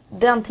att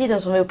den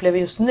tiden som vi upplever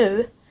just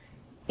nu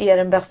är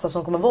den bästa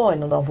som kommer vara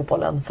inom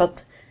damfotbollen. För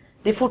att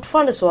det är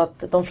fortfarande så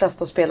att de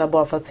flesta spelar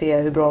bara för att se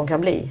hur bra de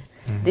kan bli.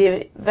 Det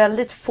är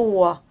väldigt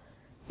få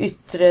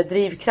yttre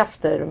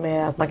drivkrafter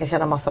med att man kan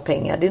tjäna massa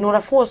pengar. Det är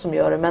några få som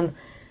gör det, men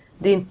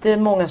det är inte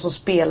många som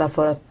spelar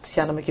för att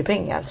tjäna mycket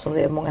pengar som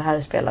det är många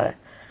herrspelare.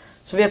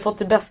 Så vi har fått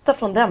det bästa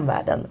från den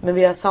världen. Men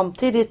vi har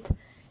samtidigt,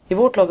 i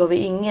vårt lag har vi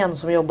ingen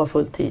som jobbar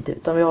fulltid,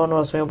 utan vi har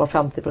några som jobbar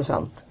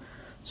 50%.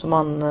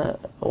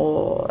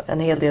 Och en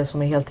hel del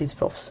som är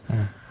heltidsproffs.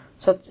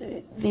 Så att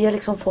vi har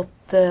liksom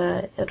fått,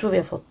 jag tror vi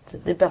har fått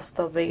det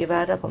bästa av bägge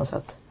världar på något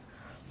sätt.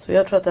 Så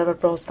jag tror att det har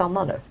varit bra att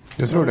stanna nu.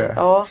 Du tror det?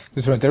 Ja.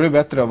 Du tror inte det blir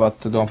bättre av att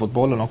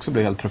damfotbollen också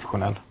blir helt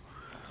professionell?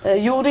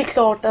 Jo, det är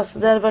klart. Alltså,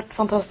 det hade varit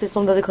fantastiskt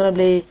om det hade kunnat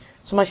bli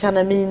så man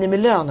känner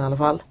minimilön i alla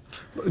fall.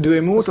 Du är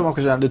emot om man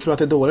ska tjäna, du tror att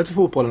det är dåligt för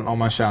fotbollen om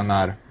man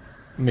tjänar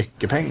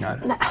mycket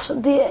pengar? Nej, alltså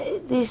det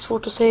är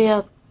svårt att säga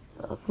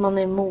att man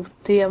är emot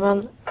det.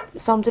 Men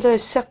samtidigt har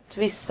jag sett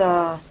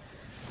vissa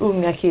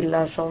unga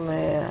killar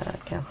som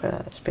kanske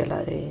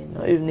spelar i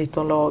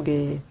U19-lag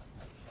i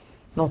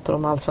något av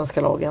de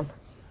allsvenska lagen.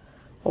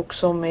 Och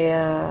som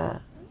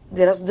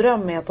deras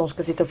dröm är att de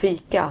ska sitta och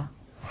fika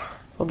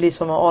och bli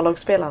som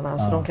A-lagsspelarna.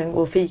 Så de kan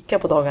gå och fika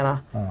på dagarna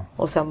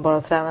och sen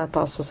bara träna ett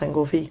pass och sen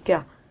gå och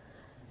fika.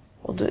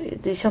 Och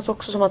det känns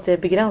också som att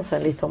det begränsar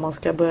lite om man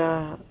ska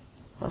börja,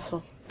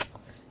 alltså,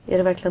 är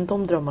det verkligen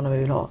de drömmarna vi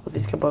vill ha? Att vi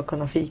ska bara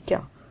kunna fika?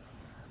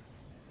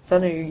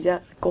 Sen är det ju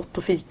jävligt gott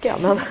att fika.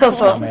 Men,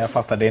 alltså, Ja, men jag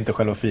fattar, det är inte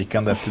själva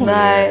fikandet du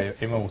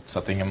är emot, så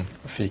att ingen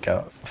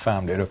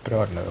fika-fan blir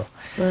upprörd nu då.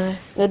 nej.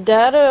 Det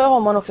där har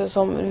man också,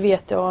 som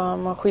vet jag, har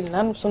man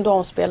skillnad som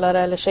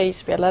damspelare eller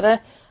tjejspelare.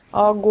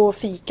 Ja, gå och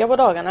fika på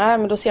dagarna. Nej,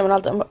 men då ser man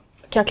alltid, kan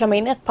jag klämma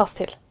in ett pass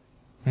till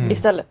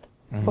istället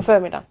på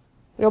förmiddagen.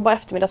 Vi jobbar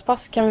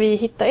eftermiddagspass, kan vi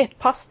hitta ett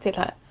pass till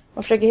här?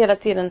 Man försöker hela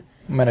tiden.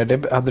 Men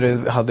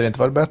hade det inte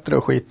varit bättre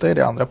att skita i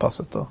det andra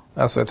passet då?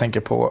 Alltså jag tänker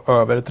på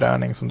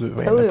överträning som du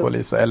var inne på,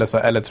 Lisa.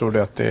 Eller tror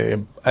du att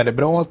är det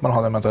bra att man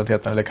har den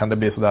mentaliteten, eller kan det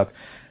bli så att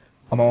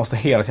man måste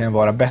hela tiden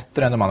vara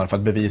bättre än de andra för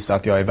att bevisa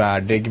att jag är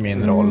värdig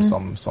min roll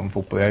som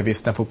fotboll. Jag är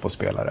visst en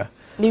fotbollsspelare.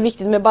 Det är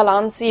viktigt med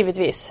balans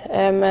givetvis.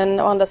 Men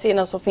å andra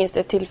sidan så finns det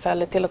ett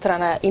tillfälle till att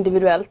träna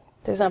individuellt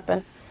till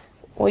exempel.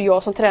 Och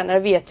jag som tränare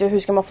vet ju hur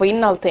ska man få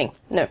in allting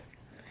nu.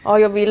 Ja,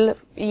 jag vill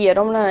ge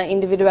dem den här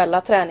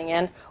individuella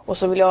träningen och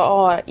så vill jag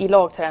ha i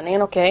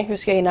lagträningen, okej, hur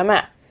ska jag hinna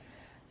med?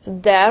 Så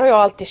där har jag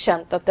alltid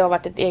känt att det har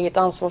varit ett eget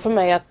ansvar för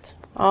mig att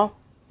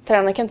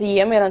tränaren kan inte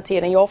ge mig den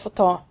tiden, jag får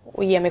ta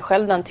och ge mig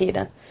själv den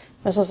tiden.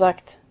 Men som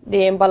sagt, det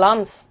är en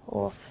balans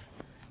och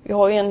vi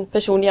har ju en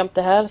person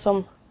jämte här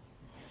som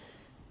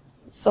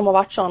har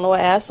varit sån och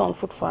är sån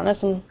fortfarande.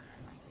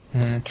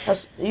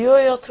 Alltså,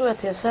 jag tror att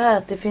det är så här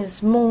att det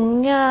finns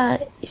många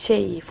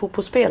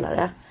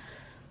tjejfotbollsspelare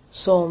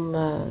som,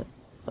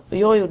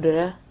 jag gjorde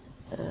det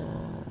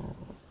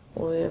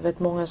och jag vet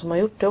många som har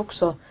gjort det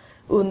också,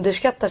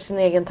 underskattar sin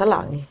egen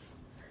talang.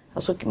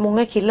 Alltså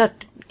många killar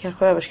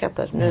kanske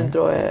överskattar, nu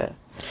drar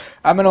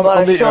jag men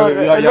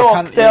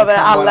rakt över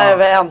alla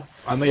över en.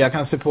 Ja, men jag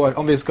kan se på,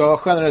 om vi ska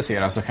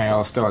generalisera så kan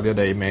jag stödja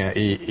dig med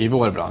i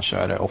vår bransch,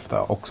 är det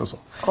ofta också så.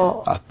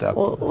 Ja,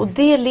 och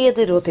det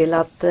leder då till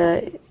att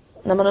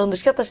när man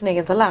underskattar sin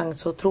egen talang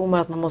så tror man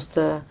att man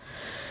måste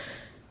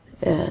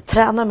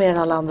träna mer än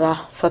alla andra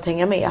för att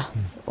hänga med.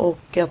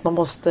 Och att man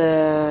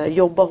måste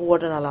jobba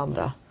hårdare än alla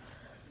andra.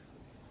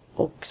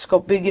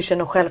 Och bygger sig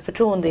något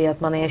självförtroende i att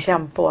man är en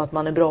kämpe och att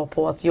man är bra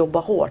på att jobba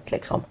hårt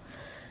liksom.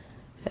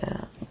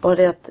 Bara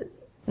det att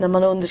när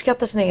man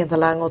underskattar sin egen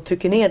talang och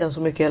trycker ner den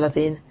så mycket hela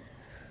tiden,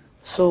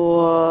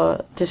 så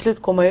till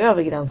slut kommer man ju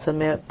över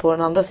gränsen på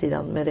den andra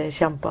sidan med det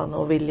kämpan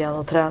och viljan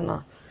att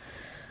träna.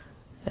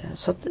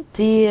 Så att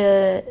det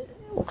är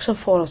också en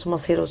fara som man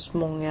ser hos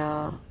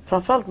många,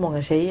 framförallt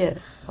många tjejer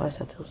har jag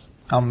sett hos.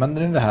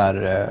 Använder ni det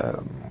här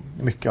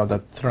mycket av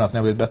det? Tror ni att ni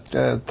har blivit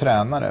bättre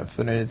tränare?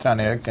 För ni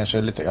tränar ju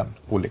kanske lite grann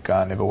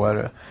olika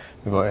nivåer.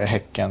 Vi var i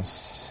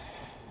Häckens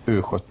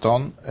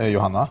U17,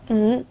 Johanna.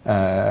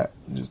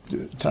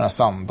 Du tränar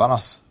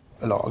Sandarnas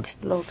lag.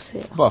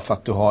 Bara för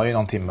att du har ju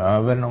någon timme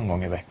över någon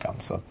gång i veckan.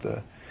 Så att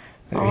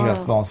det är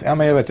helt vansinnigt. Ja,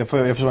 men jag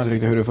förstår inte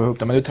riktigt hur du får ihop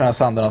det. Men du tränar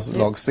Sandarnas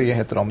lag C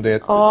heter de. Det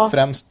är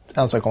främst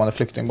ensamkommande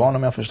flyktingbarn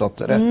om jag har förstått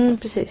det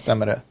rätt. Precis.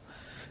 Stämmer det?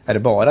 Är det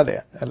bara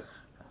det? Eller?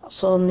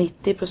 Så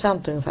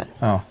 90% ungefär.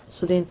 Ja.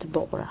 Så det är inte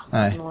bara.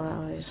 Nej.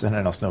 Sen är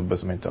det någon snubbe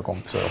som inte har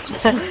kompisar också.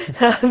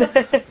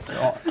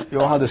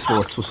 Jag hade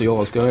svårt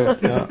socialt.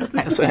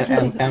 Så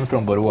en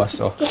från Borås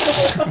och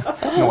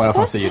några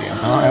från Syrien.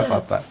 Ja, jag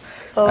fattar.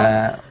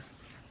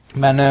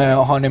 Men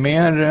har ni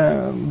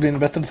blivit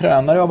bättre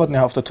tränare av att ni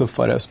har haft det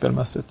tuffare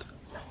spelmässigt?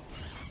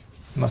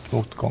 Mött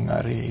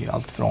motgångar i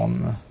allt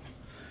från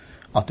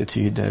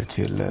attityder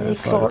till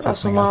förutsättningar.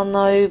 Alltså man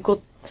har ju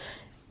gått,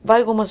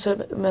 varje gång man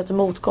möter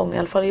motgång, i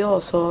alla fall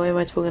jag, så är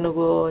man ju tvungen att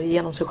gå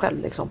igenom sig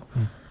själv liksom.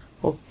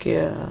 Och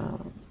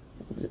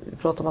vi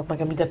pratar om att man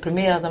kan bli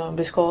deprimerad när man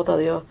blir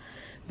skadad. Jag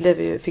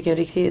fick en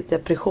riktig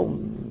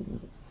depression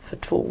för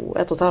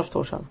 1,5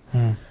 år sedan.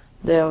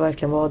 Där jag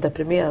verkligen var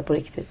deprimerad på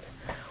riktigt.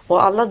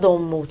 Och alla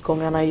de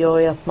motgångarna gör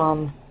ju att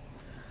man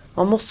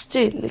måste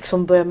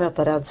liksom börja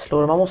möta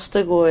rädslor. Man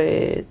måste gå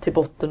till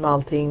botten med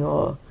allting.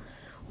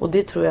 Och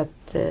det tror jag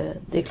att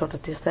det är klart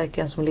att det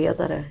stärker en som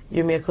ledare.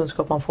 Ju mer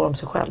kunskap man får om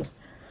sig själv.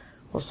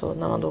 Och så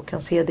när man då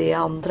kan se det i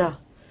andra,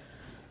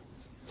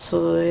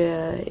 så är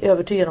jag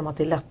övertygad om att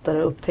det är lättare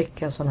att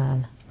upptäcka sådana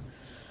här.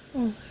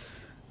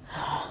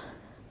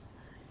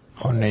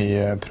 Har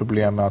ni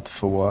problem med att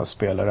få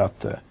spelare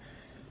att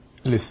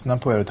lyssna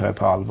på er och ta er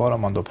på allvar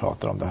om man då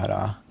pratar om det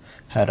här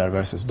herrar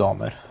versus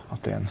damer?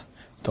 Att det är en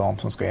dam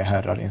som ska ge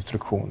herrar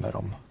instruktioner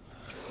om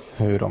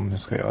hur de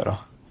ska göra.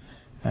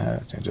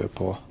 Tänkte du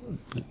på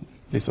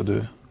Lisa,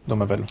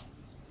 de är väl,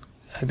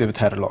 det är ett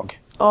herrlag?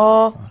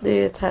 Ja,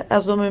 det är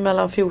alltså de är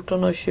mellan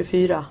 14 och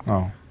 24.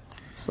 Ja.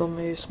 Så de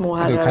är ju små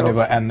herrar. Då kan det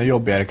vara ännu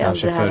jobbigare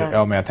kanske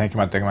för, men jag tänker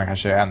mig att man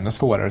kanske är ännu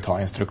svårare att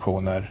ta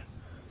instruktioner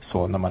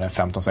så när man är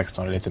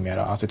 15-16 eller lite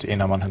mer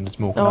innan man hunnit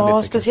mogna lite.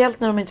 Ja, speciellt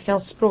när de inte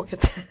kan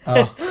språket.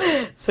 Ja.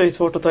 Så är det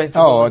svårt att ta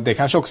instruktioner. Ja, det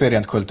kanske också är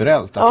rent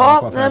kulturellt.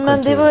 Att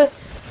men det var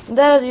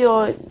där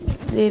hade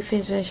det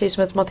finns en tjej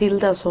som heter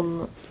Matilda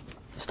som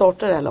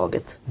startade det här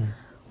laget.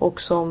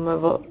 Och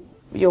som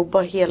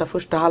jobbar hela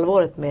första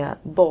halvåret med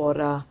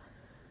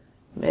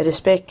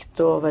respekt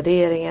och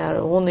värderingar.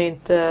 Och hon är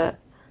inte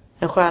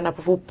en stjärna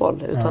på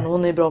fotboll, utan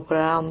hon är bra på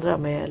det andra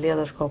med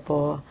ledarskap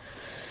och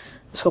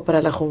skapa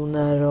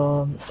relationer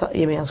och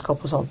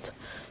gemenskap och sånt.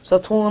 Så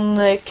att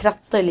hon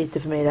krattar lite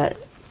för mig där.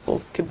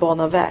 och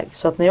bana väg.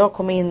 Så att när jag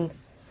kom in,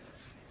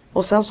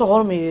 och sen så har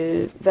de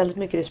ju väldigt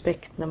mycket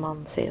respekt när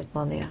man säger att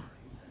man är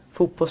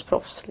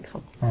fotbollsproffs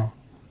liksom. Ja.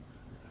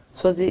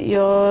 Så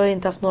jag har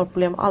inte haft några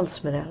problem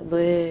alls med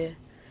det.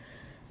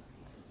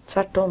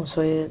 Tvärtom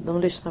så är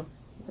de lyssnar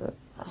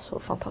alltså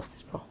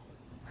fantastiskt bra.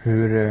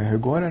 Hur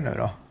går det nu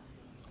då?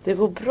 Det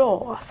går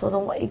bra.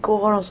 Alltså, igår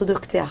var de så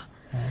duktiga.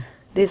 Mm.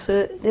 Det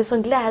är så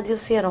glädje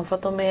att se dem för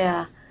att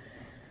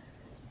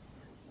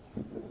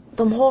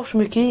de har så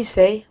mycket i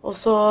sig och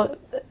så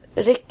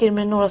räcker det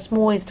med några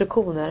små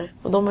instruktioner.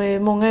 Och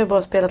många har ju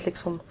bara spelat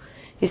liksom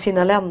i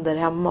sina länder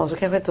hemma och så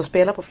kanske inte har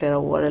spelat på flera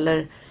år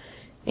eller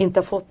inte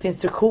har fått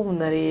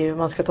instruktioner i hur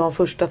man ska ta en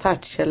första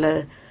touch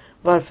eller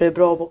varför det är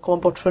bra att komma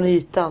bort från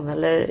ytan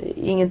eller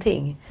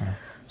ingenting. Mm.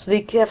 Så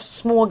det krävs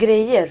små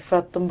grejer för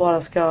att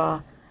de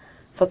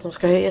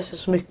ska höja sig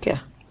så mycket.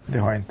 Det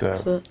har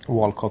inte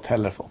Walcott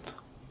heller fått.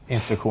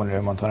 Instruktioner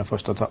hur man tar den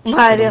första touch.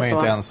 Nej, så de är ju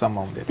inte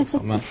ensamma om det.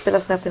 Liksom. Men spelar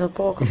snett inåt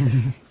bakom.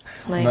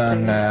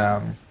 Men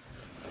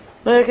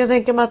jag kan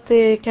tänka mig att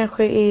det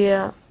kanske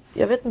är...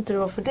 Jag vet inte hur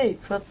det var för dig.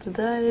 För att det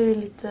där är ju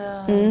lite...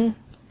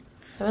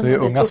 Det är ju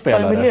unga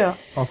spelare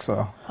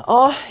också.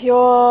 Ja,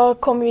 jag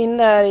kom ju in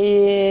där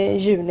i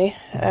juni.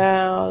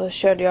 Då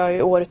körde jag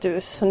ju året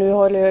ut. Så nu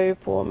håller jag ju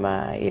på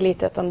med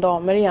Elitettan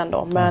damer igen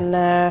då. Men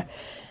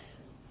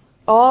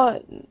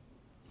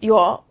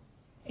jag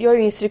är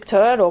ju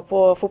instruktör då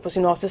på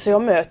fotbollsgymnasiet. Så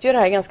jag möter ju det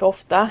här ganska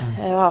ofta.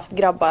 Jag har haft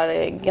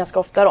grabbar ganska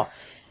ofta då.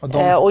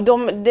 Och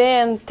det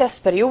är en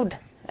testperiod.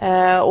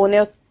 Och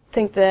när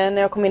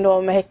jag kom in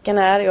då med Häcken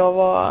här.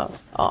 Jag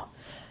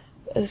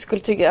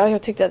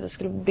tyckte att det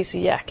skulle bli så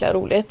jäkla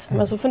roligt.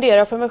 Men så funderar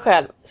jag för mig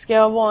själv. Ska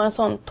jag vara en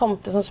sån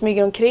tomte som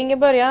smyger omkring i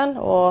början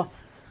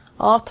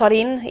och tar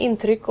in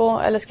intryck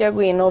eller ska jag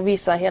gå in och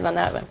visa hela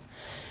näven?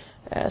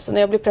 Så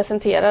när jag blir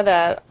presenterad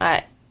där,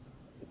 nej,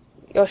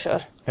 jag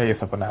kör. Jag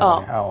gissar på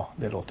näven. Ja,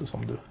 det låter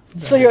som du.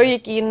 Så jag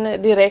gick in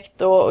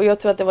direkt och jag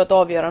tror att det var ett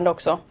avgörande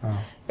också. Ja.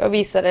 Jag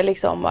visade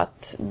liksom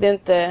att det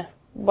inte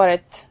bara är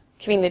ett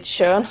kvinnligt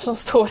kön som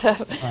står där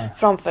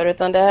framför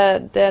utan det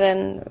är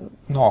en...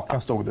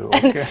 Naken stod du.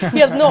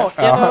 Helt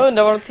naken. Jag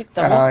undrar vad de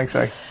tittar på. Ja,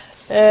 exakt.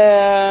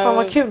 Fan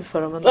vad kul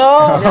för dem ändå.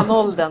 Ja. Den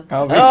åldern.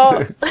 Ja,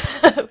 visst.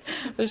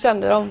 Du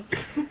kände de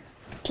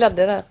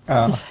klädde där.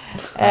 Ja.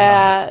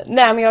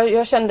 Nej, men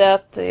jag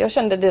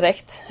kände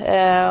direkt.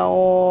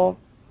 Och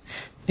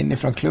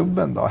inifrån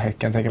klubben då,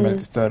 Häcken tänker mig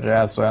lite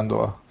större, alltså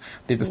ändå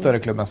lite större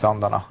klubb än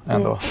Sandarna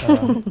ändå.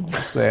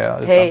 Så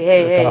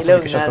är, utan att få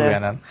mycket kött på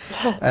benen.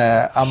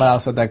 Men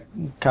alltså det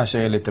kanske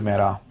är lite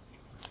mera,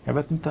 jag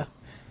vet inte,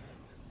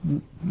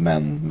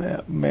 men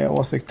med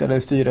åsikter eller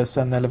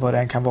styrelsen eller vad det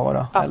än kan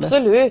vara.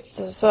 Absolut,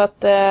 eller? Så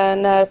att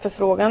när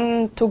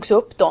förfrågan togs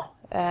upp då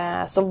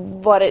så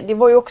var det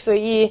var ju också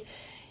i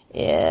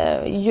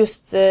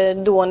just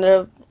då när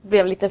det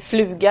blev lite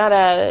fluga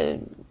där.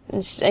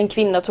 En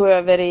kvinna tog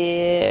över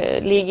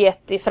i Ligue 1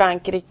 i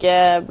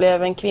Frankrike.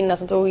 Blev en kvinna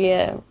som tog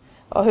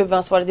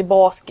huvudansvaret i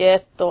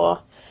basket.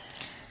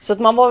 Så att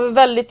man var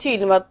väldigt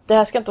tydlig med att det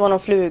här ska inte vara någon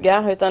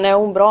fluga. Utan är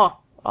hon bra?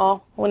 Ja,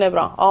 hon är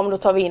bra. Ja, men då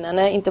tar vi in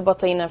henne. Inte bara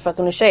ta in henne för att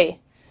hon är tjej.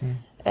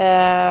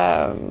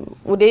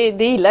 Och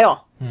det gillar jag.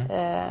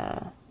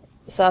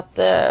 Så att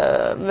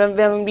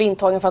vem blir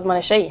intagen för att man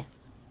är tjej?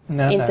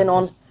 Inte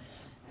någon...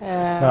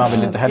 Men man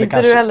vill inte heller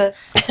inte du heller.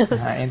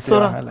 Nej, inte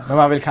jag heller. Men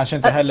man vill kanske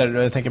inte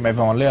heller, jag tänker mig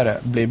vanligare,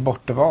 bli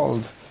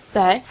bortvald.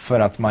 Nej. För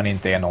att man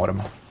inte är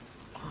norm.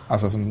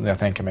 Alltså som jag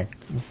tänker mig,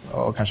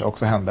 och kanske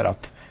också händer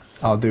att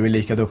du är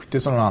lika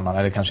duktig som någon annan,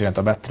 eller kanske rent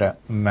av bättre,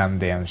 men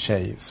det är en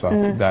tjej, så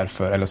att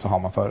därför, eller så har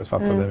man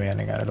förutfattade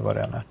meningar eller vad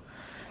det än är.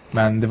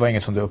 Men det var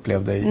inget som du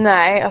upplevde i...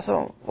 Nej,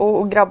 alltså,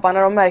 och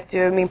grabbarna, de märkte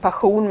ju min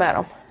passion med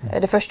dem.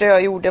 Det första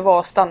jag gjorde var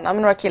att stanna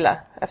med några killar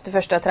efter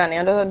första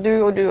träningen.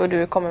 Du och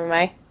du kommer med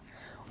mig.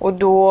 Och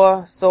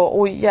då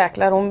så,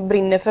 jäklar, hon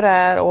brinner för det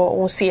här och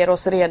hon ser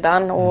oss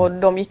redan. Och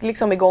de gick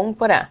liksom igång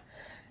på det.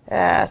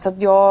 Så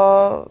att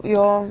jag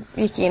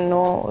gick in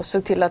och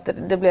såg till att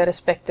det blev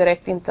respekt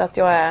direkt. Inte att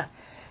jag är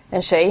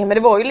en tjej. Men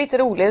det var ju lite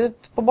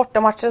roligt på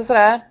bortamatchen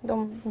sådär.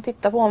 De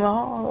tittar på mig.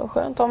 Ja,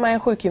 skönt att ha med en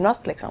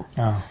sjukgymnast liksom.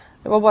 Ja.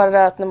 Det var bara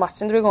det att när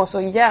matchen drog igång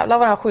så jävlar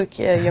vad den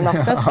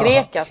sjukgymnasten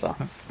skrek alltså.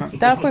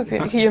 Den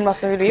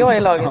sjukgymnasten vill jag i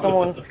laget om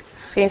hon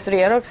ska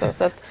instruera också.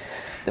 Så att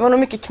det var nog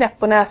mycket knäpp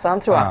på näsan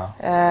tror jag.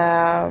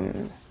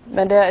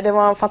 Men det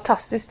var en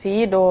fantastisk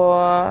tid och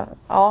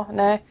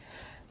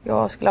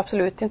jag skulle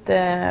absolut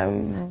inte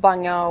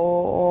banga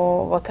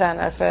och vara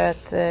tränare för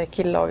ett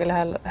killag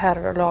eller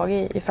herrlag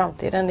i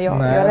framtiden.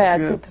 Jag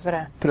räds inte för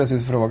det.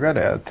 Precis fråga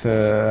det.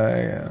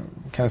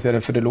 Kan du säga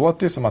det? För det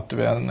låter ju som att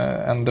du är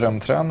en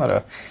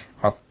drömtränare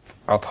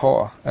att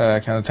ha.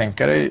 Kan du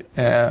tänka dig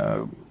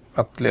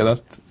att leda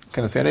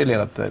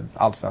ett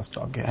allsvenskt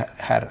lag,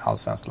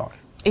 herr-allsvenskt lag?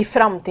 I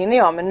framtiden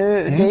ja, men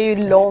nu det är ju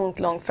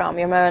långt fram.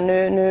 Jag menar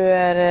nu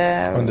är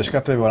det...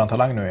 Underskattar vi våran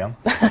talang nu igen?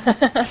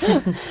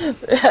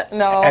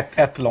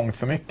 ett långt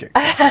för mycket.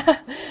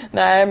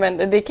 Nej, men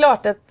det är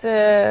klart att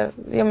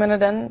jag menar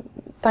den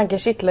tanken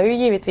kittlar ju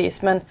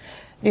givetvis, men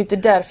det är inte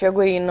därför jag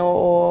går in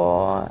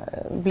och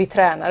blir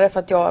tränare för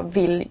att jag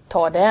vill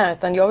ta det.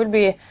 Utan jag vill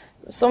bli,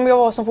 som jag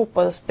var som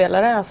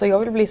fotbollsspelare, alltså jag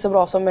vill bli så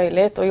bra som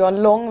möjligt. Och jag har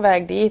en lång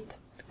väg dit.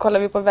 Kollar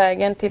vi på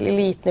vägen till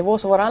elitnivå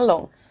så var den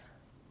lång.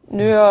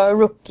 Nu är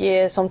jag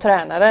rookie som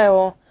tränare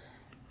och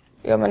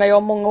jag menar jag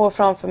har många år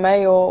framför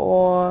mig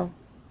och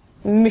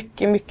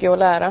mycket att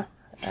lära.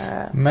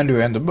 Men du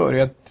har ändå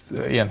börjat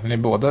egentligen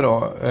i båda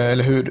då.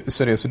 Eller hur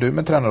ser du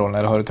med tränarrollen?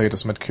 Eller har du tagit det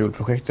som ett kul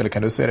projekt? Eller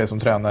kan du se det som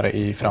tränare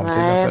i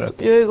framtiden? Nej, för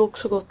ett... jag har ju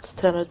också gått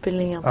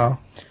tränarutbildningen. Ja.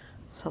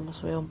 Samma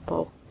som Jompa.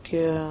 Och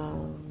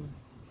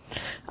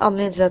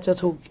anledningen till att jag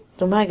tog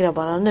de här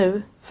grabbarna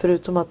nu,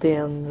 förutom att det är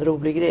en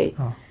rolig grej,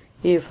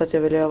 är ju för att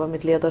jag vill öva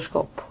mitt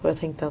ledarskap. Och jag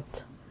tänkte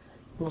att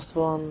det måste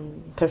vara en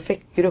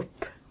perfekt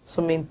grupp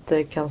som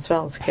inte kan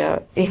svenska,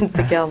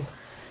 inte kan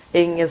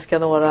engelska,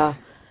 några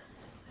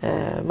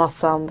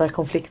massa andra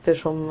konflikter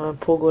som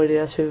pågår i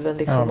deras huvuden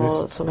liksom, och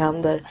som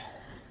händer.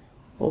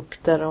 Och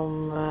där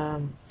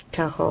de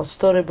kanske har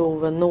större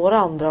behov än några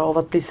andra av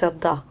att bli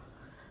sedda.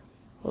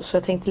 Och så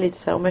jag tänkte lite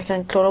så här, om jag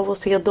kan klara av att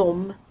se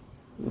dem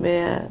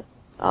med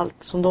allt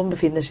som de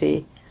befinner sig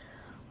i,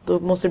 då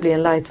måste det bli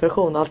en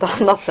light-version och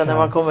allt annat sen när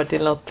man kommer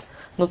till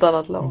något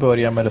annat lag.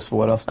 Börja med det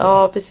svåraste.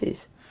 Ja,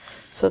 precis.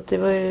 Så att det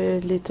var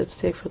ju lite ett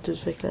steg för att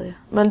utveckla det.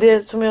 Men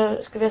det som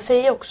jag skulle vilja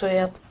säga också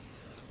är att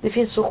det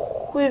finns så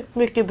sjukt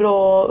mycket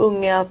bra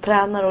unga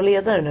tränare och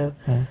ledare nu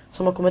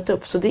som har kommit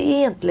upp. Så det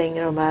är inte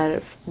längre de här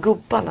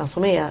gubbarna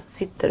som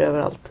sitter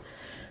överallt.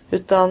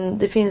 Utan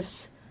det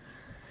finns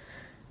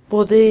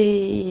både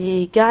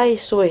i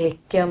Gais och i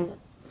Häcken,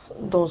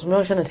 de som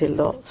jag känner till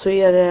då, så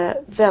är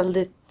det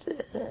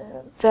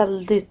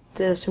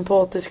väldigt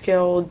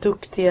sympatiska och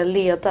duktiga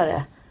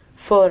ledare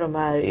för de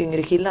här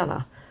yngre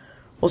killarna.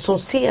 Och som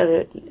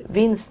ser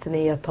vinsten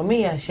i att ta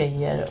med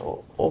tjejer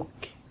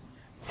och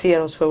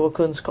ser oss för vår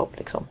kunskap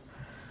liksom.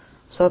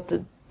 Så att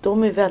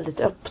de är väldigt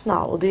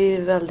öppna och det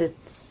är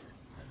väldigt,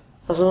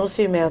 alltså de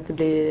ser ju med att det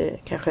blir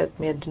kanske ett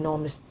mer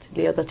dynamiskt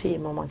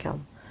ledarteam om man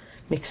kan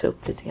mixa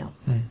upp lite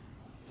grann.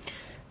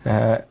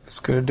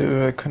 Skulle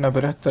du kunna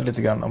berätta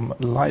lite grann om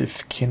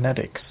Life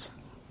Kinetics?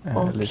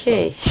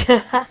 Okej.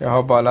 Jag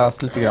har bara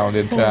läst lite grann om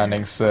din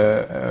tränings...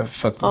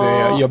 för att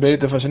jag blir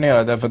lite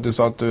fascinerad därför att du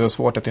sa att du har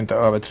svårt att inte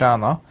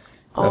överträna.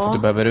 Därför att du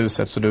behöver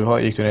ruset. Så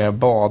gick du ner och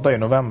bada i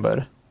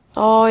november.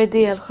 Ja, i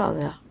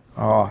Delsjön, ja.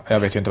 Ja, jag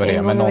vet ju inte vad det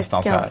är, men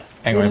någonstans här.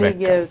 En gång i veckan.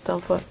 Det ligger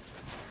utanför.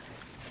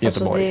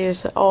 Göteborg. Alltså, det är ju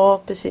så,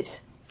 ja,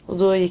 precis. Och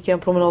då gick jag en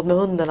promenad med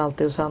hunden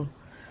alltid och sen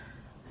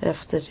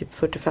efter typ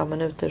 45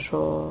 minuter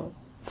så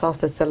fanns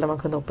det ett ställe där man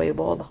kunde hoppa i och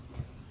bada.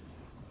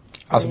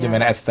 Alltså du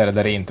menar ett ställe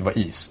där det inte var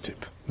is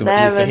typ? Det var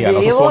Nej, is i hela,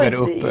 det så såg var jag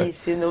det inte uppe.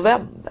 is i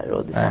november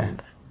och december.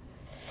 Nej.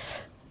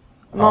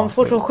 Man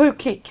får sån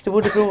sjuk kick, du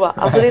borde prova.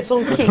 Alltså det är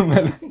sån kick.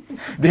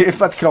 Det är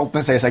för att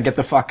kroppen säger så här, get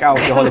the fuck out,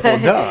 jag håller på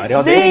att dö.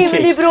 Ja, det är Nej, en men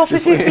kick. det är bra för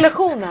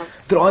cirkulationen.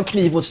 Dra en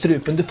kniv mot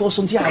strupen, du får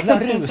sånt jävla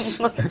rus.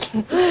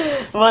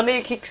 Man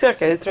är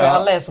kicksökare, det tror jag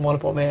alla är som håller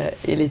på med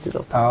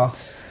elitidrott. Ja.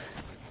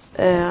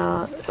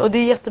 Och det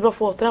är jättebra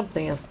för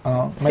återhämtningen.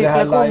 Ja. Men det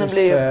här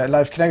blir...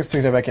 Life Kinetics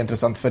tyckte jag verkar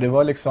intressant för det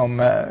var liksom,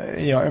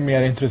 jag är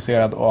mer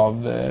intresserad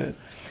av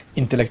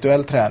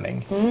intellektuell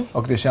träning.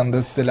 Och det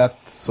kändes, det lät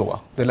så.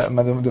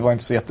 Men det var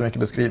inte så jättemycket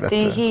beskrivet.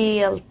 Det är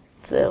helt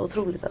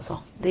otroligt alltså.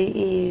 Det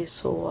är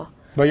så...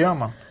 Vad gör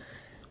man?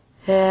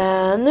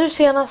 Nu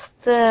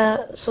senast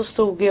så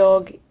stod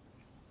jag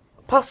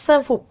passa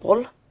en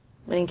fotboll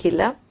med en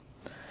kille.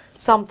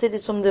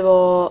 Samtidigt som det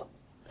var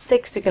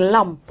 6 stycken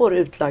lampor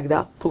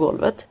utlagda på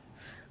golvet.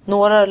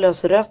 Några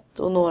lös rött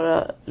och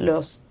några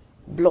lös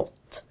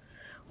blått.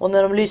 Och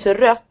när de lyser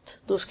rött,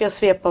 då ska jag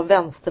svepa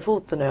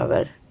vänsterfoten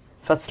över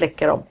för att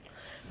släcka dem.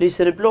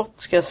 Lyser det blått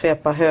ska jag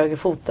svepa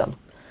högerfoten.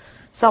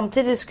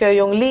 Samtidigt ska jag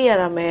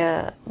jonglera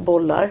med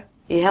bollar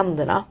i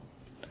händerna.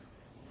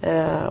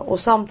 Och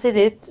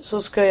samtidigt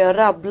så ska jag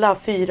rabbla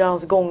 4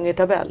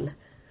 gånger-tabell.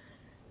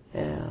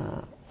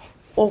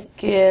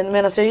 Och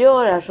medan jag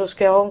gör det här så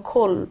ska jag ha en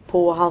koll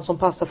på han som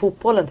passar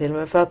fotbollen till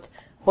mig. För att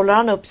håller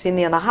han upp sin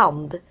ena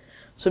hand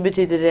så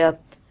betyder det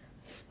att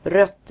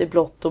rött är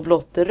blått och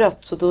blått är rött.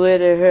 Så då är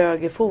det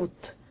höger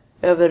fot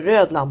över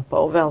röd lampa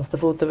och vänster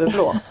fot över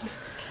blå.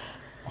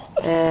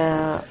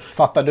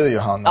 Fattar du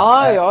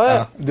Johanna?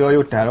 Ja. Du har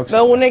gjort det här också.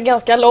 Men hon är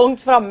ganska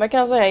långt framme kan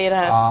jag säga i det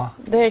här. Ja.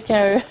 Det kan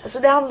jag ju. Så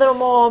det handlar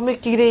om att ha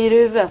mycket grejer i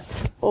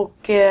huvudet.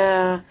 Och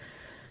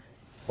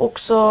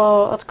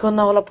också att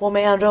kunna hålla på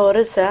med en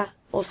rörelse.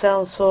 Och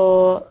sen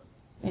så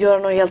göra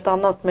något helt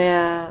annat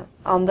med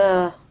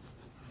andra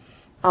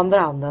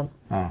handen.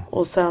 Ja.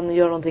 Och sen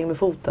göra någonting med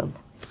foten.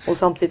 Och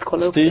samtidigt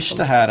kolla upp. Styrs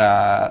det här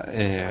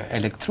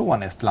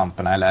elektroniskt,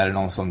 lamporna, eller är det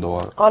någon som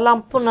då... Ja,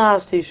 lamporna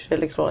styrs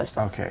elektroniskt.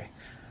 Okej.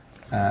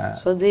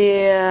 Så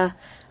det är...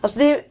 Alltså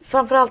det är,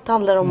 framförallt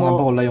handlar det om Många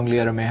att... bollar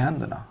jonglerar med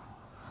händerna?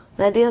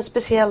 Nej, det är en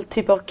speciell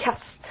typ av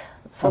kast.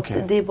 Så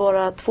Okej. att det är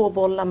bara 2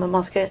 bollar, men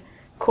man ska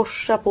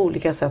korsa på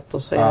olika sätt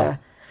och så är det...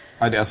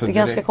 Ja, det är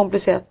ganska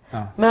komplicerat.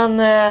 Ja. Men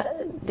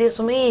det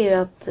som är ju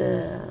att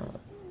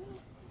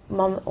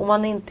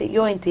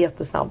jag är inte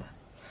jättesnabb.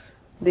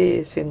 Det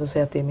är synd att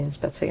säga att det är min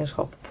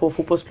spetsegenskap på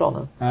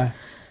fotbollsplanen. Nej.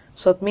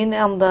 Så att min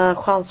enda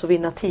chans att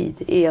vinna tid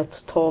är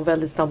att ta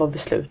väldigt snabba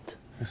beslut.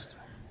 Just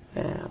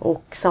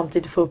Och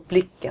samtidigt få upp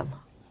blicken.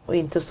 Och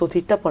inte stå och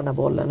titta på den här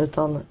bollen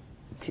utan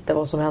titta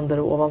vad som händer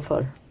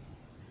ovanför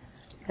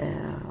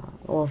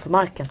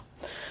marken.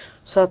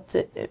 Så att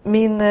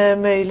min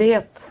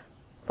möjlighet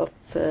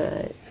att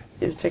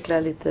utveckla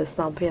lite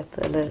snabbhet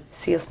eller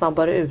se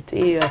snabbare ut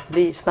är ju att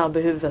bli snabb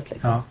i huvudet.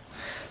 Liksom. Ja.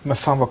 Men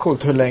fan vad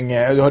coolt. Hur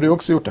länge har du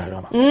också gjort det här,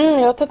 Johanna?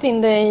 Jag har tagit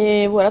in det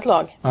i vårt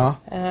lag. Ja.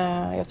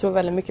 Jag tror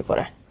väldigt mycket på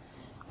det.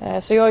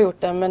 Så jag har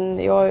gjort det, men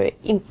jag är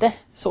inte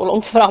så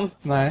långt fram.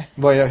 Nej.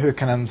 Hur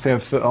kan en se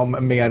om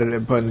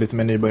mer på en lite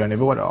mer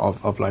nybörjarnivå då,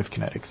 av Life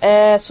Kinetics?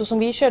 Så som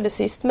vi körde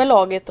sist med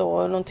laget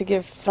då, de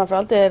tycker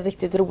framförallt det är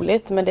riktigt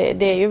roligt, men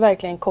det är ju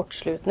verkligen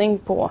kortslutning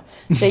på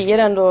tjejer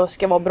ändå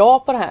ska vara bra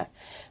på det här.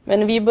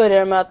 Men vi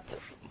började med att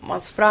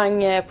man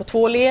sprang på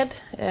 2 led,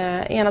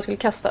 ena skulle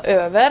kasta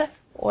över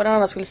och den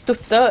andra skulle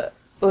studsa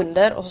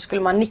under och så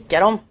skulle man nicka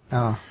dem.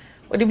 Ja.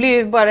 Och det blir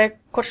ju bara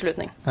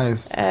kortslutning. Ja,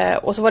 just.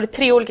 Och så var det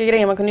 3 olika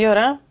grejer man kunde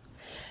göra.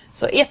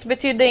 Så 1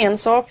 betydde en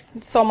sak,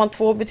 sa man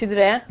 2 betydde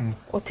det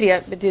och 3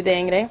 betydde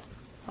en grej.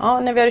 Ja,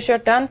 när vi hade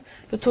kört den,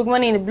 då tog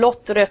man in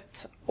blått,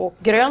 rött och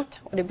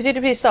grönt. Och det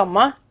betyder precis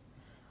samma.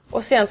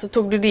 Och sen så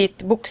tog du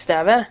dit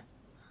bokstäver.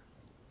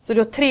 Så du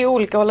har 3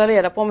 olika att hålla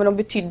reda på, men de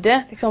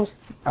betydde liksom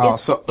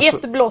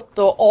ett blått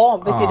och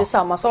A betydde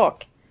samma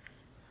sak.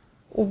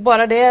 Och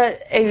bara det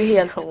är ju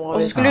helt...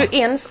 Och så skulle du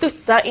en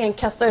studsa, en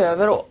kasta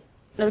över och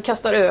när du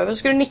kastar över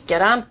skulle du nicka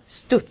den.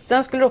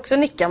 Studsen skulle du också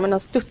nicka, men den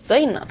studsade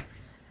innan.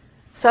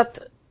 Så att...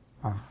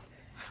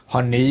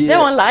 Har ni... Det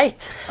var en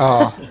light.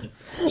 Ja.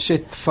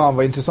 Shit, fan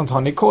vad intressant.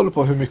 Har ni koll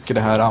på hur mycket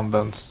det här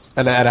används?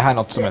 Eller är det här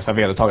något som är så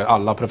vedertaget?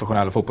 Alla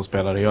professionella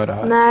fotbollsspelare gör det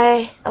här?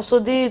 Nej, alltså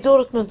det är ju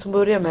Dortmund som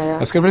börjar med det.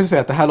 Jag skulle precis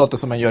säga att det här låter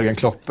som en Jürgen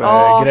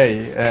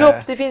Klopp-grej. Klopp,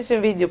 det finns ju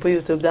en video på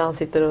YouTube där han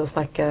sitter och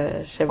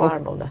snackar sig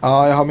varm om det.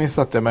 Ja, jag har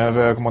missat det, men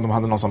jag kommer ihåg att de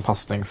hade någon som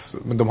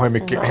men de har ju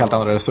mycket helt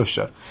andra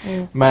resurser.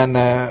 Men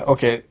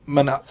okej,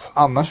 men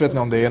annars vet ni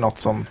om det är något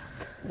som...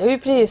 Det är ju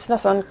precis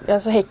nästan...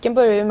 Alltså Häcken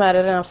började ju med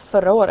det redan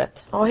förra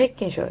året. Ja,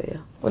 Häcken kör ju.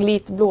 Och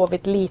lite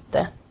Blåvitt,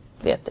 lite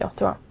vet jag,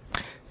 tror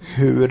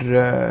jag.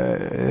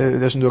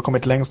 Det som du har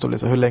kommit längst då,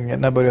 Lisa,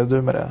 när började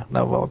du med det?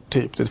 När var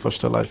typ ditt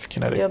första Life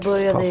Kinetics Jag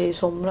började pass? i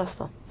somras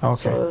då.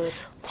 Okej.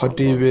 Har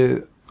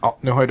du... Ja,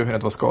 nu har ju du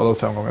hunnit vara skadad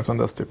 5 gånger sedan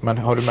dess typ, men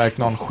har du märkt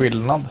någon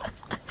skillnad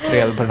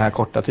redan på den här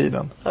korta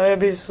tiden? Ja, jag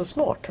blir så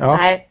smart. Ja.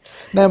 Nej.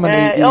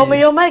 Men Ja, men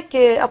jag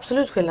märker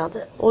absolut skillnad.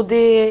 Och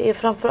det är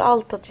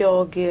framförallt att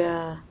jag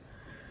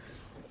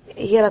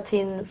hela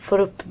tiden får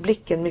upp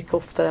blicken mycket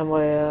oftare än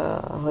vad jag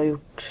har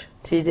gjort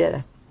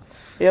tidigare.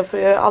 Jag har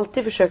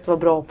alltid försökt vara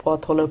bra på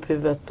att hålla upp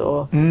huvudet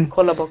och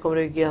kolla bakom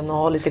ryggen och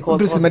ha lite koll på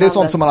precis, men det är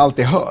sånt som man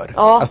alltid hör.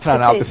 Ja, alltså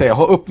tränaren alltid säger,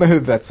 ha upp med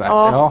huvudet så här.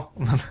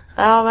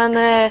 Ja, men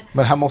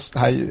här måste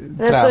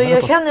träna så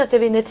jag på. känner att jag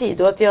vinner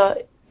tid och att jag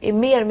är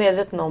mer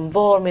medveten om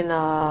var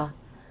mina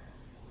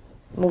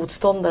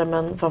motståndare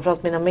men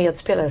framförallt mina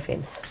medspelare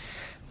finns.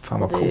 Fan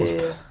vad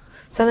coolt.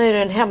 Sen är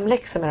det en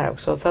hemläxa med det här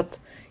också, för att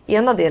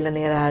ena delen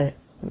är det här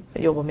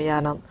jobba med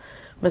hjärnan,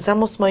 men sen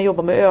måste man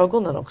jobba med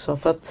ögonen också,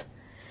 för att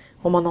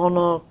om man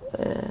har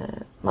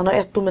man har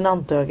ett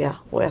dominant öga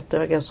och ett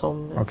öga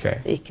som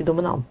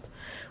icke-dominant.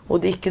 Och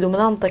det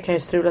icke-dominanta kan ju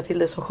strula till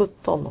det som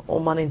 17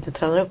 om man inte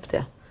tränar upp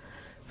det.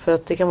 För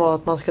att det kan vara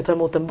att man ska ta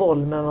emot en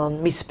boll men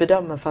man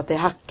missbedömer för att det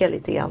hackar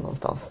lite grann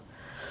någonstans.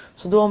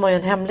 Så då har man ju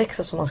en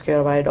hemläxa som man ska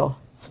göra varje dag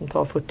som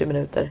tar 40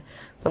 minuter.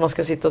 Där man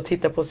ska sitta och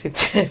titta på sitt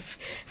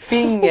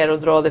finger och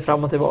dra det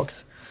fram och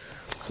tillbaks.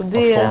 Så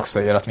det... Och folk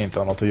säger att ni inte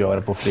har något att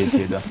göra på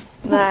fritiden.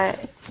 Nej.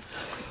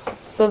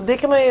 Så det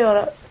kan man ju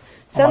göra.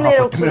 Sen är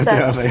det också så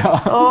här, över,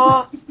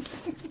 ja.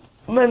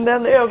 Men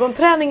den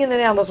ögonträningen är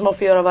det enda som man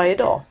får göra varje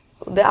dag.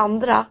 Och det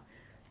andra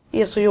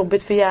är så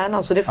jobbigt för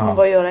hjärnan så det får man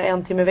bara göra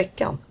 1 timme i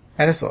veckan.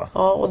 Är det så?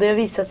 Ja, och det har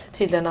visat sig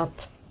tydligen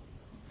att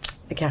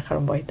det kanske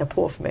de bara hittar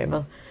på för mig,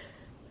 men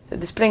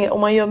det spelar,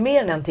 om man gör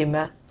mer än 1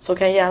 timme så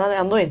kan hjärnan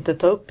ändå inte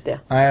ta upp det.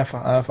 Nej,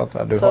 jag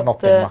fattar. Du så har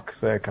nått din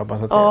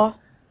maxkapacitet. Ja.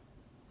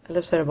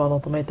 Eller så är det bara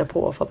något de hittar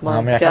på för att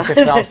man men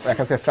jag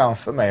kan se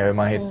framför mig hur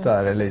man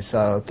hittar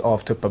Lisa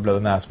avtuppa blod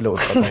och näsblod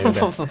för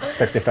att man gjorde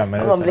 65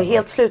 minuter. Man blir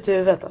helt slut i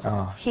huvudet alltså.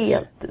 Ja.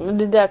 Helt.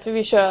 Det är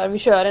därför vi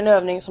kör en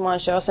övning som man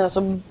kör, sen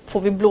så får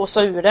vi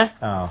blåsa ur det.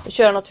 Ja. Vi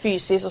kör något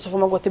fysiskt och så får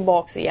man gå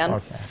tillbaks igen.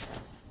 Okay.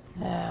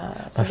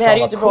 Så det här är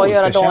ju inte bra att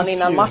göra dagen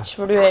innan match,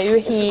 för du är ju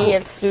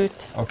helt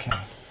slut. Okej.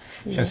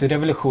 Det känns ju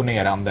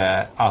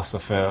revolutionerande alltså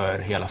för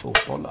hela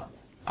fotbollen.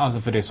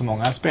 Alltså för det är så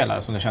många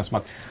spelare som det känns som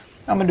att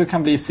men du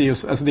kan bli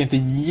alltså det är inte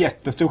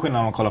jättestor skillnad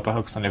om man kollar på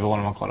högsta nivå,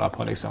 om man kollar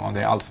på liksom, om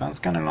det är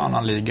allsvenskan eller någon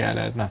annan liga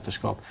eller ett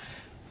mästerskap.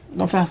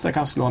 De flesta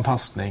kan slå en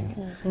passning.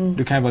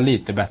 Du kan ju vara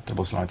lite bättre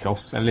på att slå en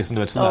cross eller liksom,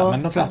 du vet, sådär.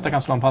 Men de flesta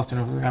kan slå en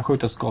passning, du kan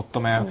skjuta skott.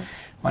 Man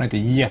är inte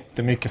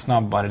jättemycket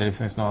snabbare, det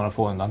liksom är några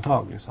få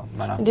undantag. Liksom.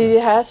 Men att, det är det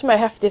här som är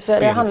häftigt, för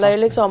det handlar ju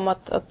liksom om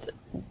att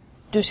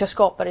du ska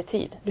skapa dig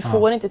tid. Du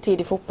får inte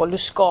tid i fotboll, du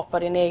skapar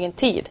din egen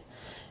tid.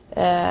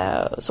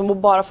 Som att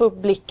bara få upp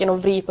blicken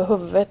och vrida på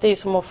huvudet, det är ju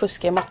som att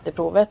fuska i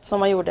matteprovet som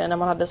man gjorde när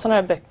man hade sådana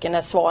här böcker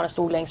när svaren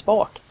stod längst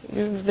bak.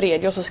 Du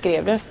vred och så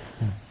skrev du.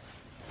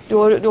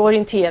 Du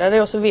orienterar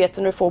dig och så vet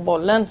du när du får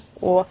bollen.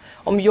 Och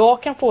om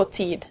jag kan få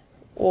tid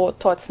och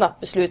ta ett snabbt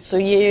beslut så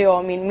ger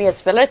jag min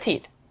medspelare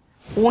tid.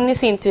 Hon i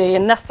sin tur ger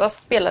nästa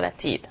spelare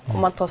tid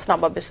om man tar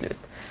snabba beslut.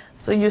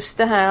 Så just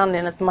det här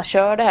anledningen att man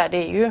kör det här, det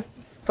är ju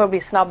för att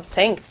bli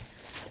snabbtänkt.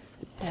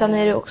 Sen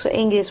är det också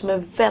en grej som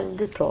är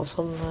väldigt bra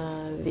som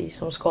vi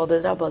som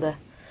skadedrabbade.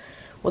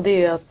 Och det är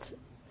ju att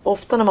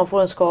ofta när man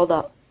får en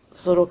skada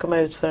så råkar man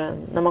ut för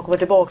när man kommer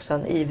tillbaka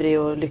sen ivrig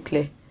och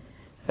lycklig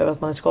över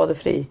att man är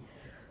skadefri.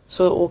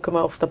 Så åker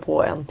man ofta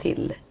på en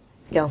till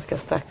ganska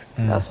strax,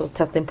 alltså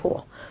tätt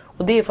inpå.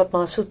 Och det är för att man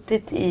har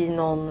suttit i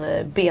någon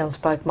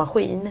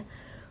bensparkmaskin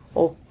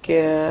och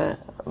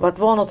varit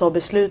van att ta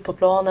beslut på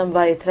planen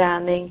varje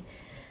träning.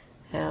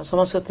 Så har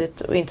man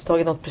suttit och inte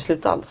tagit något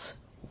beslut alls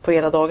på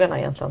hela dagarna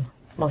egentligen.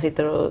 Man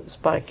sitter och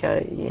sparkar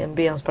i en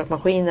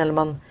bensparkmaskin eller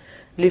man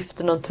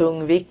lyfter någon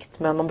tung vikt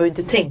men man behöver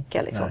inte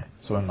tänka liksom. Nej,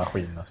 så en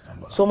maskin nästan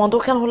bara. Så om man då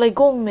kan hålla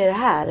igång med det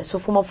här så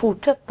får man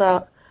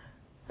fortsätta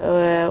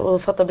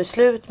och fatta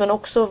beslut men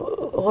också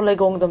hålla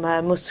igång de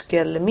här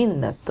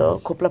muskelminnet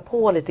och koppla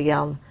på lite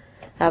grann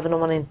även om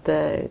man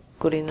inte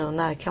går in i någon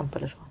närkamp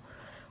eller så.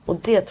 Och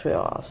det tror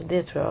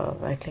jag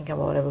verkligen kan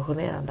vara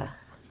revolutionerande.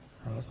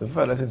 Det är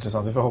väldigt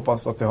intressant. Vi får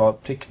hoppas att det har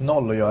prick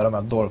noll att göra med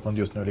att Dortmund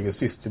just nu ligger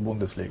sist i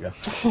Bundesliga.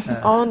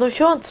 Ja, men de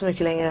kör inte så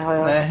mycket längre har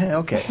jag. Nej,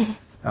 okej.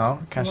 Ja,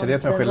 kanske det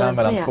som är skillnaden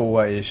mellan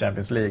tvåa i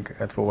Champions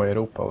League, tvåa i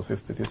Europa och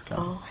sist i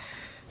Tyskland.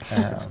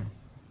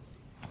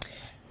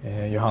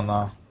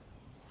 Johanna,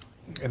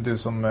 du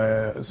som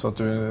sa att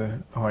du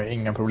har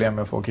inga problem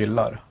med att få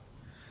killar.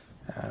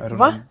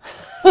 Va?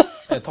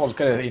 Jag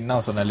tolkade det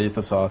innan så när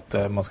Lisa sa att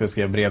man skulle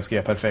skriva brev,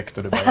 skrev perfekt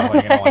och du bara, jag har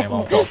ingen aning om vad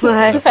man pratar om.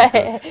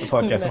 Nej. Då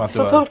tolkar jag som att du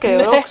Så tolkar jag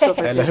det också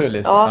faktiskt. Eller hur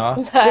Lisa? Ja,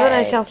 det var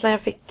den känslan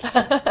jag fick.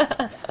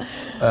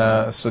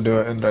 Så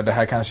du undrar, det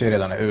här kanske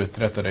redan är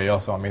utrett och det är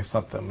jag som har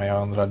missat det, men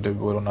jag undrar, du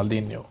och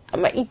Ronaldinho. Ja,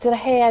 men inte det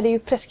här, det är ju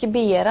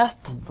preskriberat.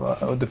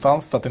 Och det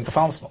fanns för att det inte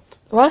fanns något.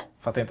 Va?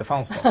 För att det inte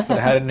fanns något, för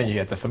det här är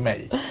nyheter för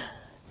mig.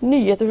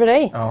 Nyheter för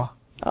dig? Ja.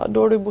 Ja,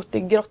 då har du bott i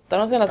grottan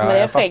de senaste med det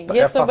jag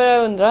skägget så börjar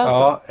jag undra. Alltså.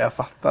 Ja, jag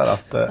fattar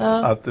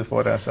att du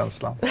får den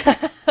känslan.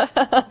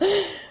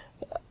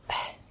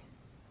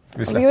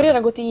 Vi har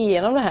redan gått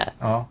igenom det här.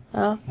 Ja.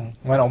 Ja.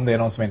 Men om det är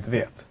någon som inte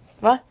vet,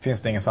 Va?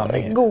 finns det ingen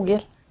sanning i? Google.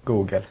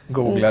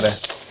 Googla det.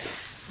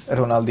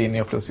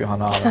 Ronaldinho plus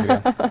Johanna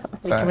Almgren.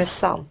 Det kan vara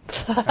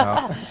sant. Ja,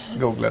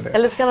 googla det.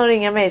 Eller så kan de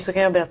ringa mig så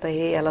kan jag berätta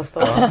hela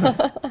storyn.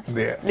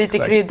 Ja, lite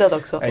kryddad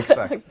också.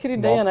 Exakt.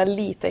 Krydda gärna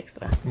lite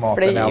extra. Maten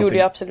för det är alltid... gjorde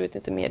jag absolut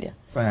inte media.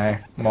 Nej,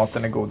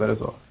 maten är godare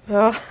så.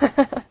 Ja.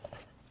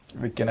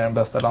 Vilken är den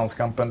bästa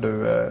landskampen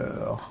du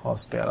har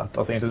spelat?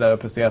 Alltså inte där du har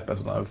presterat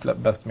bäst, utan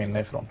bäst minne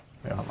ifrån,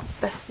 Johanna.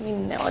 Bäst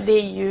minne, ja det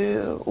är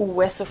ju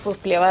OS att få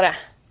uppleva det.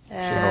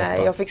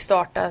 Jag fick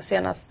starta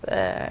senast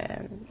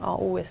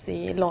OS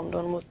i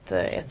London mot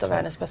ett av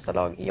världens bästa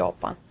lag,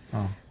 Japan.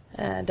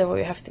 Det var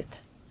ju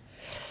häftigt.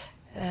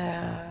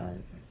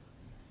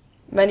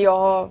 Men jag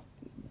har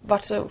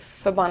varit så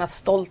förbannat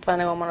stolt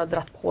varje gång man har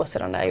dratt på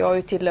sig den där. Jag har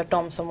ju tillhört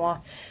dem som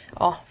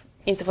har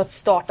inte fått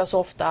starta så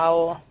ofta.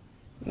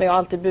 Men jag har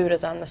alltid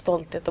burit den med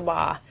stolthet och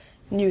bara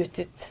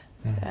njutit.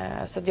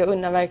 Så att jag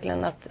undrar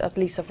verkligen att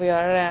Lisa får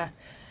göra det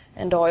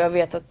en dag. Jag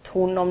vet att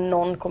hon om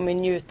någon kommer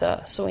njuta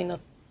så inåt.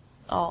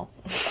 Ja.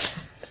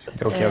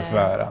 Det är okej att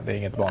svära, det är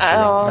inget barn.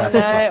 Ja,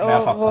 nej,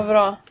 jag fattar. vad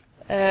bra.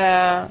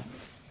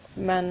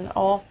 Men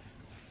ja,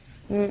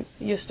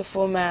 just att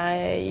få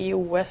med i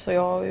OS och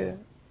jag har ju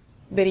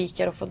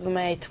berikad och fått vara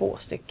med i 2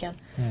 stycken.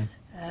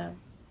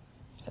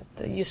 Så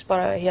att just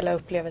bara hela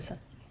upplevelsen.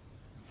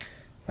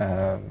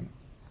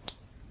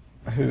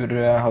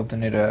 Hur hade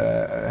ni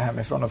det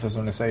hemifrån? För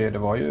som ni säger,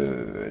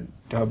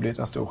 det har blivit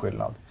en stor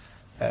skillnad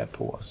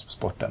på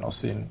sporten och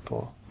syn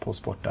på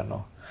sporten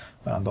och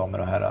mellan damer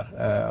och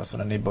herrar. Så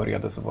när ni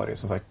började så var det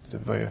som sagt, det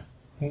var ju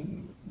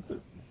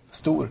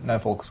stor när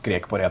folk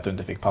skrek på det att du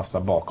inte fick passa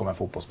bakom en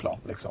fotbollsplan.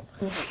 Liksom.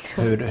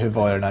 Hur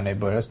var det när ni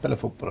började spela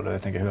fotboll? Och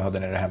jag tänker, hur hade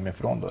ni det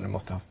hemifrån då?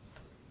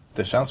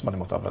 Det känns som att ni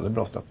måste ha väldigt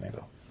bra stöttning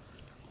då.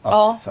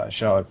 Så här,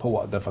 kör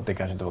på, därför att det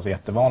kanske inte var så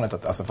jättevanligt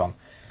att, alltså fan,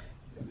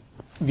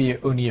 vi är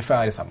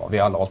ungefär i samma, vi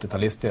är alla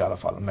 80-talister i alla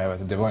fall, men jag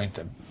vet, det var ju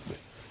inte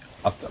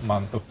att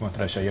man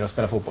uppmuntrade tjejer att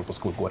spela fotboll på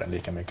skolgården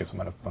lika mycket som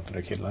man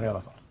uppmuntrade killar i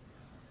alla fall.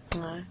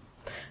 Nej.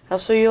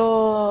 Alltså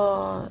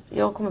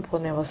jag kom på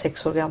när jag var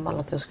 6 år gammal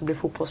att jag skulle bli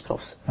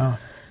fotbollsproffs. Ja.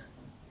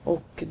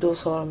 Och då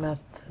sa de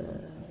att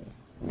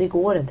det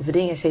går inte för det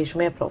är inga tjejer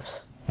som är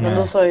proffs. Men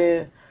då sa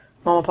ju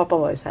mamma och pappa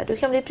var ju så här, du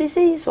kan bli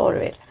precis vad du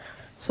vill.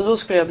 Så då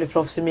skulle jag bli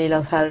proffs i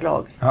Milans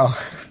herrlag. Ja.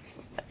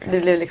 Det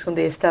blev liksom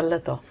det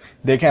istället då.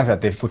 Det kan jag säga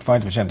att det är fortfarande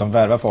inte för sent. De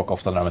värvar folk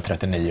ofta när de är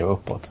 39 och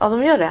uppåt. Ja,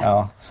 de gör det?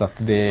 Ja, så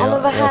att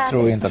jag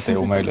tror inte att det är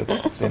omöjligt.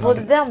 Så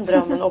både den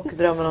drömmen och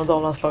drömmen om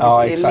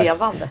damlandslaget är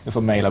levande. Du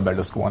får mejla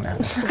Berlusconi här.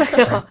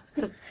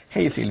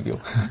 Hej Silvio.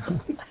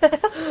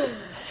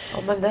 Ja,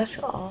 men där så.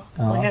 Ja.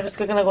 Man kanske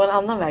skulle kunna gå en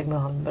annan väg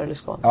med han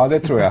Berlusconi. Ja, det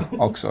tror jag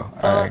också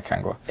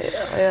kan gå.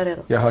 Jag är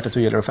redo. Jag har hört att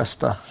du gillar att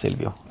festa,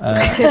 Silvio.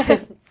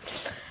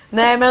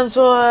 Nej, men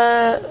så...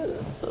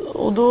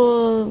 Och då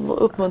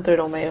uppmuntrade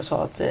de mig och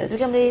sa att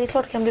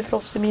klart du kan bli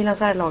proffs i Milans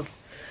herrlag.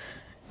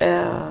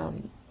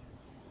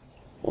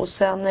 Och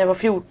sen när jag var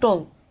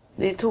 14,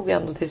 det tog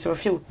ändå tills jag var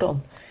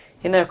 14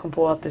 innan jag kom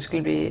på att det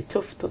skulle bli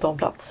tufft att ta en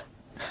plats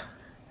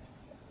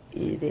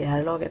i det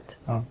här laget.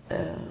 Ja.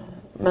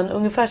 Men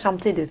ungefär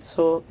samtidigt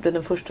så blev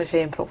den första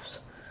tjejen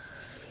proffs.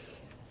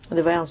 Och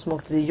det var en som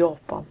åkte till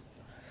Japan.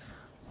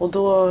 Och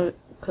då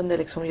kunde jag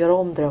liksom göra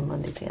om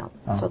drömmen lite grann.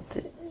 Ja. Så att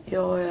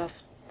jag har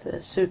haft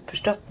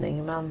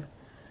superstöttning, men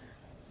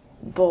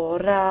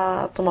bara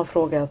att de har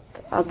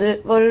frågat,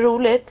 var det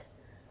roligt?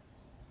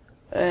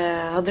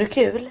 Hade du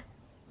kul?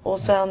 Och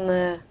sen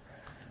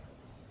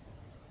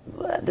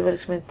det var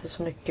liksom inte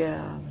så mycket,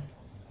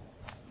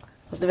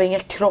 alltså det var inga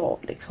krav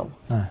liksom.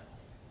 Nej.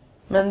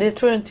 Men det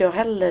tror inte jag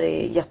heller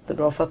är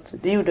jättebra, för att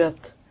det gjorde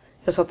att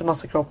jag satte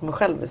massa krav på mig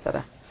själv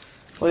istället.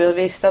 Och jag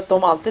visste att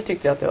de alltid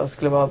tyckte att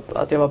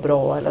jag var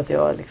bra, eller att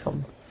jag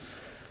liksom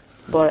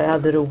bara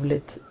hade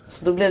roligt.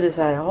 Så då blev det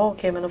så här,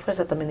 okej, men då får jag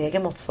sätta min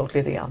egen måttstock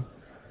lite grann.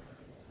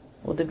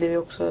 Och det blev ju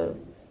också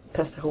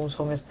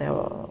prestationsångest när jag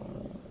var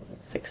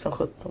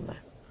 16-17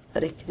 där.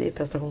 Riktig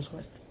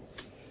prestationsångest.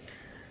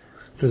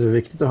 Jag tror det är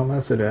viktigt att ha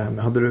med sig det.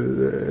 Hade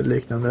du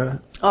liknande?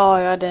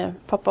 Ja,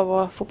 pappa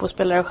var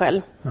fotbollsspelare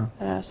själv.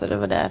 Ja. Så det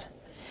var där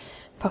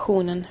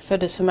passionen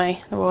föddes för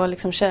mig. Det var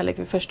liksom kärlek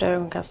vid första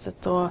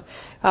ögonkastet. Och jag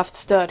har haft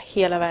stöd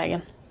hela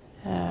vägen.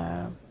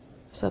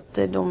 Så att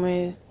de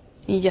är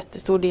en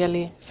jättestor del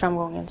i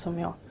framgången som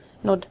jag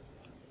nådde.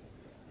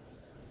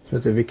 Jag tror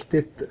att det är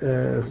viktigt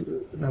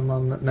när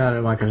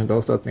man kanske inte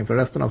har stöttning för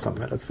resten av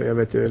samhället. För jag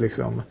vet ju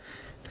liksom,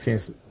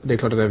 det är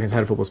klart att det finns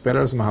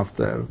herrfotbollsspelare som har haft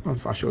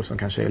farsor som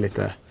kanske är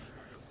lite,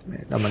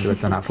 ja men du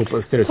vet den här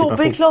stereotypa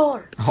Tobbe är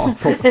klar! Ja,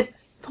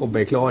 Tobbe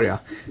är klar, ja.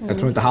 Jag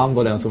tror inte han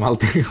var den som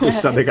alltid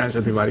skjutsade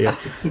kanske till varje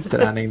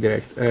träning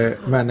direkt.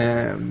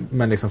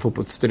 Men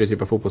liksom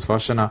stereotypa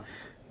fotbollsfarserna.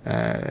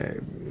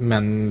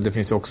 Men det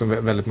finns ju också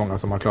väldigt många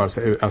som har klarat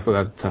sig, alltså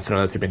att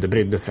föräldrar typ inte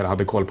brydde sig eller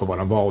hade koll på vad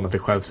de var, och de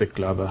fick själv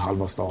cykla över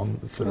halva stan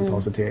för att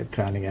ta sig till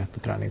träning 1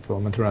 och träning 2.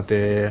 Men tror att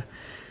det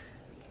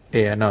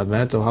är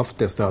nödvändigt att ha haft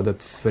det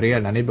stödet för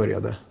er när ni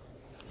började?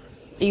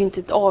 Det är ju inte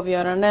ett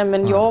avgörande,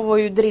 men jag var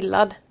ju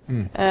drillad.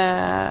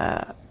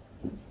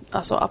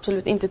 Alltså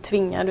absolut inte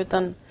tvingad,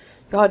 utan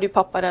jag hade ju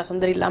pappa där som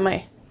drillade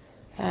mig.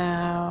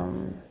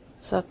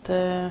 Så att,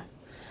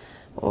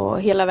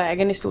 och hela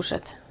vägen i stort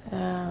sett.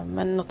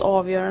 Men något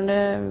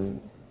avgörande,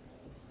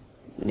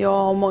 jag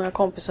har många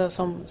kompisar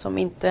som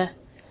inte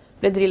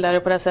blev drillade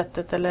på det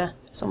sättet, eller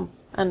som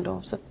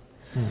ändå, så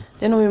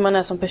det är nog hur man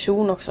är som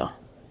person också.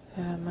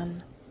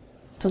 Men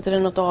jag tror inte det är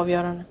något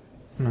avgörande.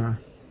 Nej.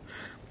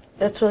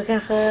 Jag tror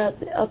kanske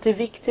att det är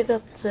viktigt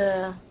att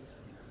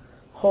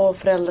ha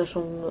föräldrar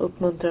som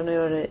uppmuntrar att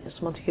göra det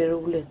som man tycker är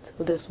roligt,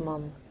 och det som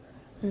man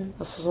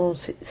alltså som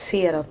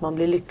ser att man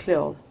blir lycklig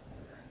av.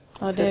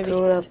 Ja, det är jag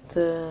tror viktigt.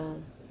 att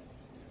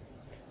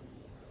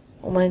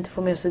om man inte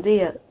får med sig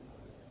det,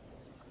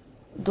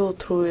 då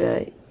tror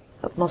jag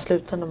att man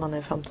slutar när man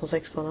är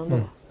 15-16 ändå.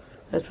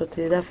 Jag tror att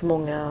det är därför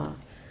många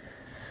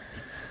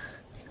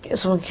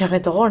som kanske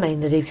inte har den här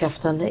inre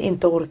drivkraften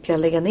inte orkar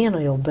lägga ner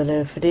något jobb,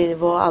 eller, för det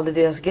var aldrig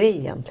deras grej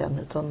egentligen,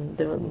 utan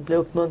det blev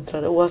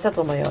uppmuntrade oavsett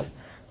vad man gör.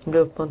 De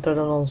blev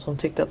uppmuntrade av någon som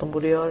tyckte att de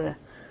borde göra det.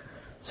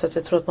 Så att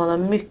jag tror att man har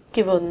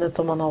mycket vunnet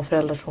om man har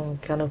föräldrar som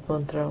kan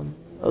uppmuntra en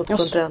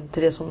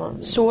till det som man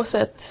så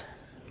sett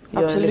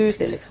gör absolut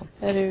lycklig, liksom.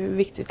 är det ju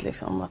viktigt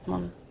liksom att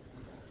man...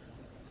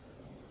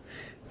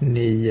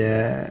 Ni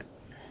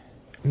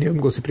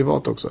umgås i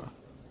privat också?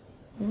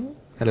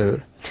 Eller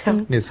hur?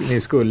 Ni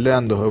skulle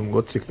ändå ha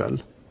umgåtts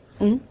ikväll.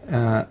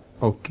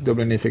 Och då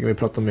blir nyfiken, vi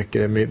pratar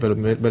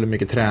väldigt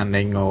mycket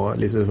träning, och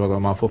lite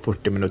om man får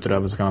 40 minuter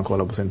över så kan man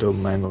kolla på sin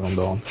tumme en gång om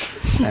dagen.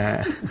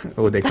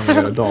 Och det kan man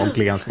göra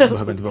dagligen, så man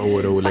behöver inte vara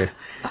orolig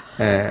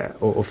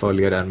och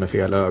följa den med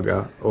fel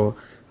öga.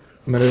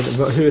 Men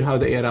hur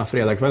hade era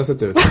fredagkväll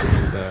sett ut?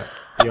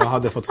 Jag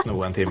hade fått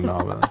sno en timme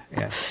av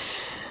er.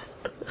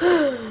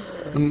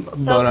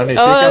 Bara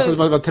nyfiken, alltså,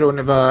 vad tror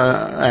ni,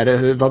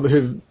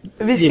 hur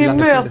vi ska ju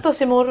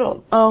mötas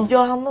imorgon. Ja.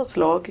 Jag och Hannas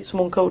lag som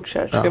hon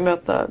coachar ska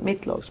möta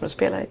mitt lag som jag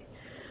spelar i.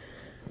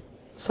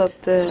 Så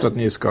att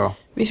ni ska...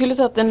 Vi skulle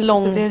ta en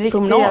lång så det är en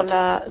promenad. riktig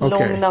jävla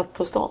lång natt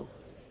på stan.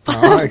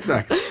 Ja,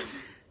 exakt.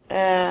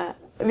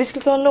 Vi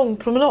skulle ta en lång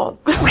promenad.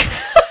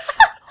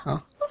 Ja.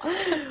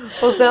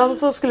 Och sen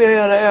så skulle jag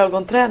göra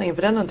ögonträning,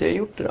 för den har inte jag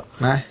gjort idag.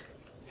 Nej.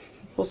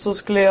 Och så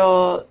skulle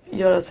jag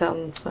göra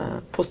sen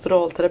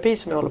posturalterapi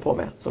som jag håller på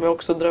med, som jag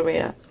också drar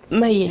med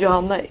Mig.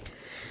 Johanna i.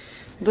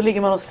 Då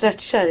ligger man och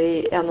stretchar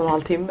i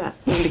 1,5 timme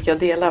olika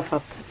delar för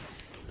att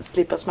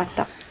slippa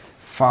smärta.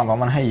 Fan vad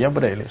man hejar på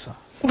dig, Lisa.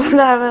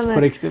 Nej, men,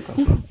 På riktigt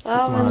alltså.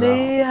 ja, men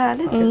det är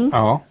härligt.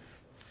 Ja.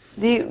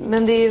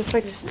 Men det är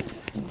faktiskt,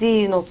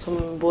 det är något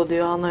som både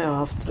Johanna och jag har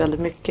haft väldigt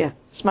mycket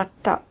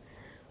smärta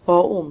och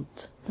ha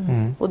ont.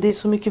 Och det är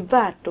så mycket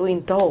värt att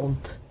inte ha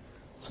ont.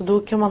 Så då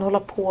kan man hålla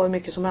på hur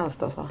mycket som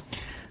helst alltså.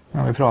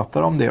 När vi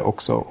pratar om det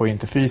också och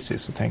inte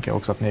fysiskt så tänker jag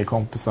också att ni är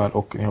kompisar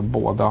och ni har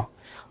båda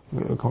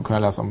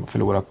kunnat läsa om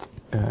förlorat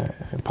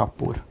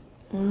pappor.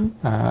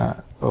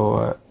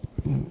 Och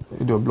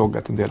du har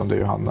bloggat en del om det,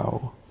 Johanna,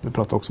 och du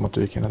pratade också om att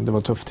du gick in. Det var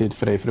en tuff tid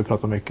för dig för du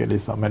pratar mycket,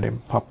 Lisa, med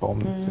din pappa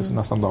om det så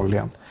nästan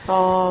dagligen.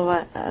 Ja,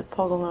 ett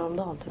par gånger om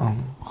dagen typ.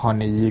 Har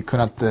ni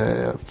kunnat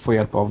få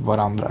hjälp av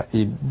varandra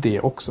i det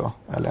också?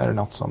 Eller är det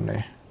något som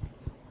ni...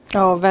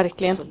 Ja,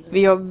 verkligen.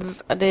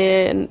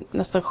 Det är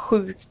nästan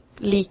sjukt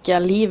lika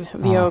liv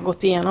vi har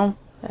gått igenom.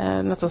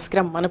 Nästan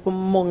skrämmande på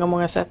många,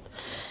 många sätt.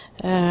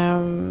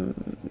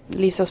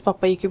 Lisas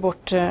pappa gick ju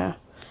bort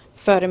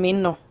före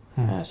min då.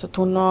 Så att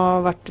hon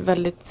har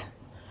varit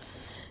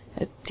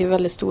till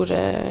väldigt stor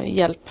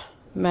hjälp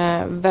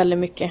med väldigt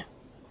mycket.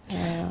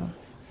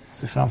 Jag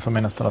ser framför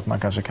mig nästan att man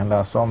kanske kan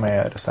läsa om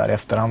er så här i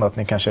efterhand att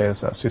ni kanske är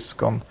så här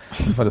syskon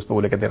som föddes på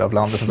olika delar av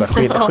landet som så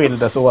här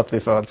skildes åt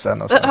vid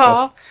födseln. Och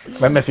så.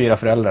 Men med 4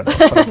 föräldrar då,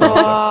 på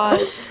något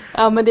sätt.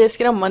 Ja, men det är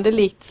skrämmande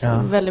likt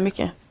väldigt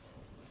mycket.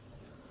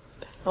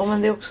 Ja,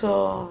 men det är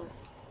också...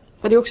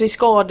 Men det är också i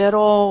skador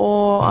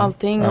och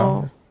allting.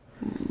 Och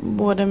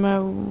både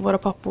med våra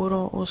pappor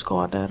och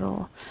skador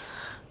och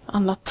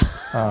annat.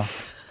 Ja.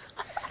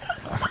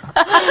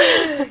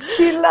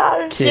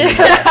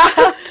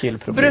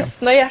 Killproblem.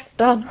 Brustna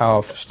hjärtan. Ja,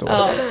 jag förstår.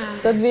 Ja,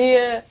 så att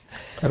vi...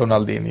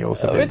 Ronaldinho och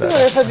så Jag vet vidare. inte om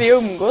det är för att vi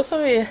umgås som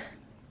vi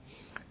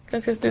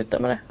kanske ska sluta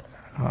med det.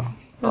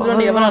 Vi drar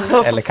ner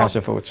varandra. Eller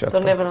kanske fortsätta.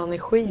 De lever han i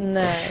skit.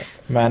 Nej.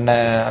 Men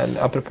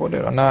apropå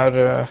det då,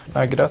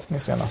 när grät ni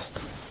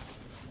senast?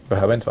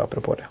 Behöver inte vara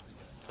apropå det.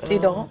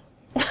 Idag.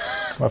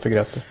 Varför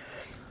grät du?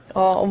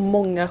 Ja, av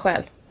många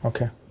skäl.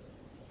 Okej.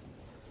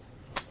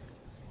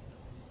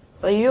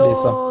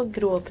 Jag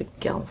gråter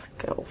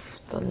ganska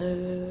ofta.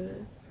 Nu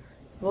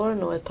var det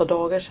nog ett par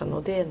dagar sedan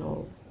och det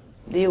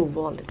är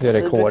ovanligt. Det är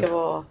rekord. Det brukar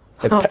vara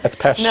Ett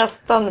pers.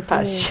 nästan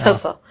pers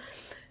alltså.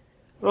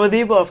 Och det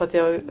är bara för att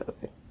jag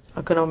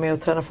har kunnat vara med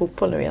och träna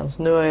fotboll nu igen.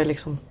 Så nu har jag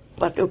liksom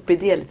varit uppe i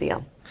det lite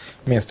grann.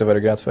 Minns du vad du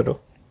grät för då?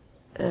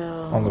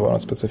 Om det var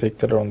något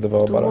specifikt eller om det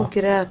var bara... Då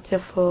grät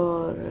jag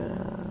för...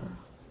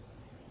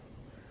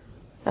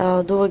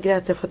 då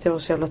grät jag för att jag var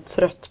så jävla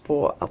trött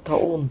på att ha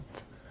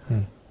ont.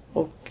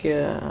 Och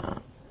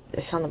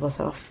jag kände bara så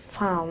här, vad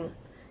fan.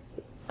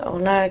 Och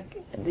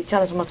det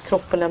kändes som att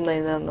kroppen lämnade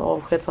in en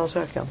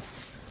avskedsansökan.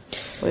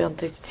 Och jag har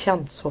inte riktigt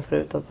känt så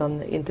förut att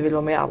den inte vill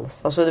vara med alls.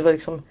 Alltså det var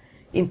liksom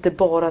inte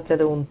bara att jag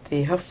hade ont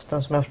i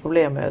höften som jag haft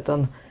problem med.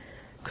 Utan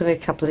jag kunde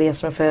knappt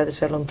resa mig för jag hade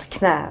så jävla ont i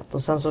knät.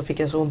 Och sen så fick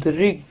jag så ont i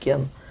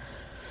ryggen.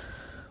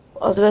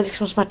 Och det var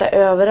liksom smärta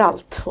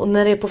överallt. Och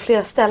när det är på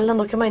flera ställen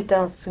då kan man inte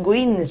ens gå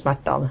in i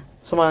smärtan.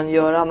 Som man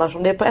gör annars.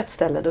 Om det är på ett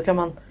ställe då kan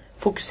man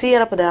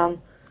fokusera på den.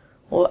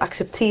 Och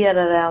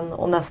acceptera den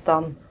och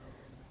nästan...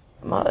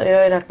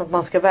 Jag har lärt mig att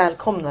man ska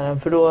välkomna den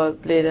för då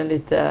blir den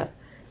lite...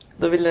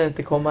 Då vill den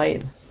inte komma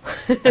in.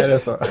 Är det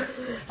så?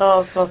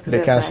 Ja, så man ska Det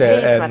säga kanske,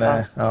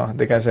 här,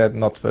 det kanske är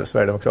något för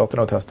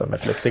Sverigedemokraterna att testa med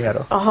flyktingar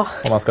då. Aha.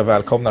 Om man ska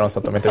välkomna dem så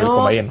att de inte vill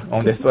komma in.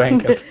 Om det är så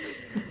enkelt.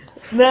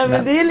 Nej,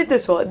 men det är lite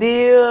så.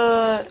 Det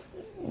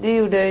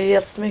gjorde jag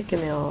jättemycket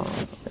när jag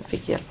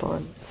fick hjälp av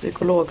en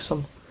psykolog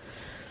som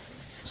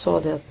sa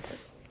det att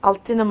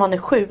alltid när man är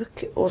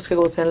sjuk och ska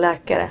gå till en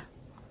läkare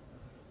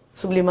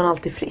så blir man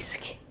alltid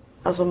frisk.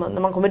 Alltså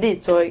när man kommer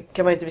dit så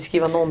kan man ju inte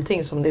beskriva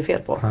någonting som det är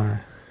fel på. Nej.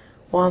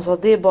 Och han sa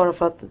att det är bara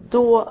för att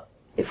då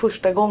är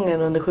första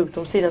gången under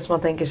sjukdomstiden som man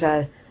tänker så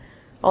här: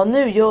 ja,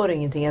 nu gör det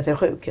ingenting att jag är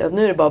sjuk. Alltså,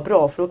 nu är det bara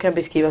bra för då kan jag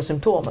beskriva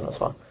symptomen och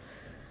så.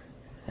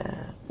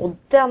 Och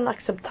den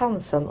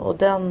acceptansen och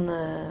den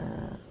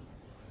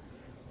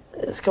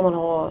ska man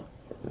ha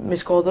med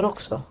skador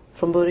också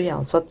från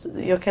början. Så att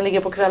jag kan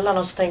ligga på kvällarna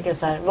och så tänker jag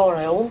så här: var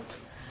har jag ont?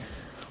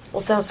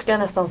 Och sen ska jag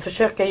nästan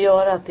försöka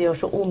göra att det gör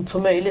så ont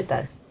som möjligt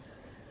där.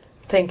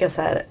 Tänka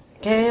så här: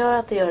 kan jag göra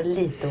att det gör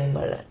lite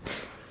ondare där?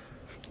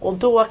 Och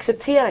då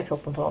accepterar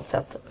kroppen på något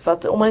sätt. För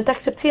att om man inte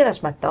accepterar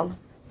smärtan,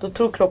 då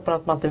tror kroppen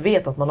att man inte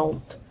vet att man har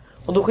ont.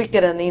 Och då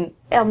skickar den in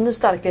ännu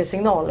starkare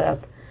signaler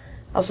att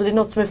alltså det är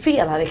något som är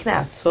fel här i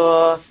knät.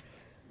 Så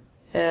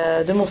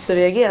du måste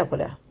reagera på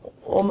det.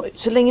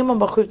 Så länge man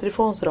bara skjuter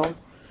ifrån sig dem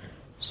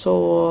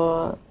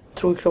så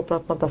tror kroppen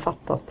att man inte har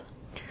fattat.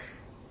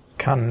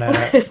 Kan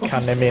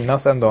ni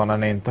minnas en dag när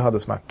ni inte hade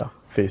smärta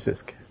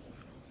fysisk?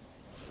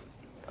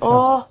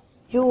 Ja,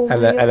 jo.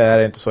 Eller är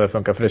det inte så det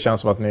funkar? För det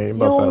känns som att ni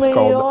bara så här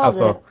skadade.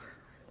 Alltså...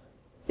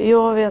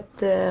 Jag vet...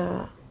 det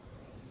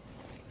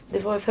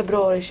var i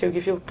februari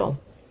 2014.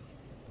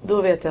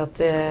 Då vet jag att...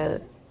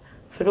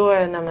 för då har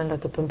jag nämligen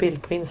lagt upp en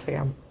bild på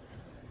Instagram.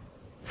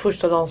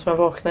 Första dagen som jag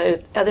vaknade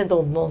ut. Jag hade inte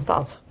ont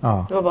någonstans.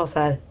 Ja. Det var bara så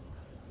här...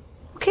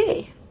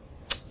 Okej.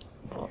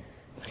 Vad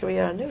ska vi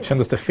göra nu?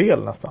 Kändes det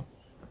fel nästan?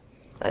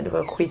 Nej, det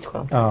var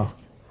skitskönt. Ja.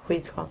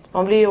 Skitskönt.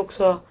 Man blir ju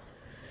också...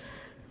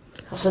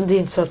 Alltså det är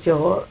inte så att jag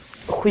har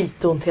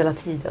skitont hela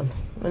tiden.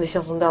 Men det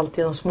känns som det alltid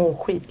är någon små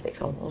skit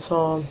liksom. Och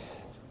så...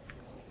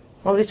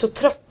 Man blir så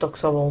trött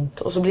också av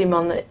ont. Och så blir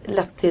man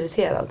lätt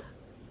irriterad.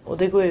 Och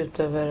det går ut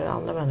över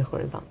andra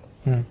människor ibland.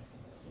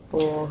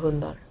 Och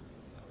hundar.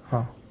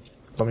 Ja,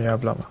 de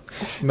jävlarna.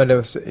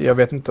 Men jag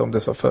vet inte om det är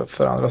så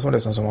för andra som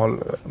lyssnar som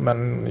håller.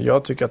 Men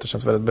jag tycker att det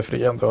känns väldigt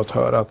befriande att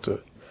höra att du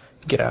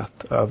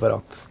grät över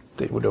att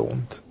det gjorde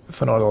ont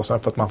för några dagar sedan.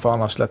 För att man får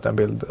annars lätt en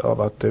bild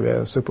av att du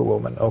är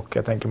superwoman. Och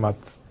jag tänker mig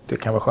att det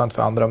kan vara skönt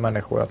för andra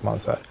människor att man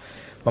så här,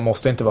 man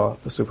måste inte vara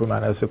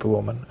superman eller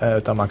superwoman.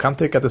 Utan man kan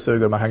tycka att det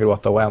suger, man kan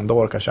gråta och ändå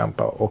orka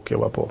kämpa och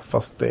jobba på.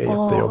 Fast det är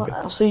jättejobbigt.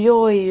 Alltså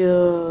jag är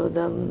ju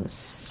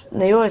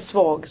när jag är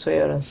svag så är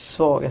jag den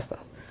svagaste.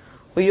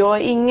 Och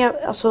jag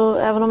är alltså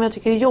även om jag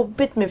tycker det är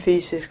jobbigt med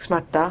fysisk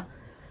smärta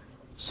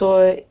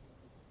så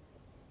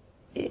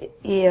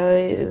är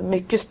jag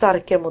mycket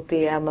starkare mot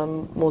det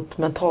än mot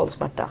mental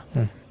smärta.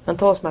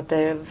 Mental smärta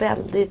är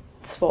väldigt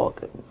svag.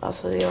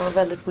 Alltså jag har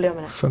väldigt problem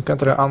med det. Funkar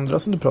inte det andra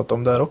som du pratade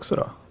om där också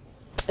då?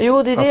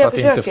 Jo, det är det alltså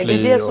jag försöker. Det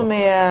är det som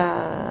är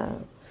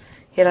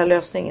hela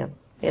lösningen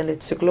enligt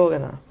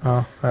psykologerna.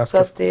 Ja, jag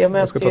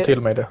ska ta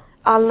till mig det.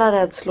 Alla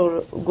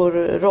rädslor går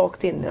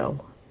rakt in i dem.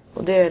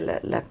 Och det är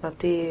lärt mig att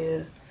det är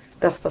ju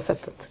bästa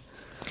sättet.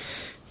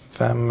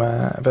 Vem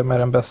är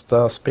den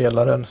bästa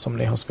spelaren som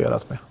ni har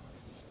spelat med?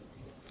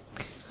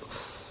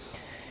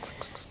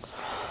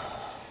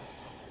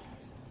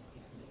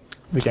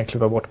 Vi kan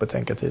klippa bort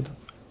betänketiden.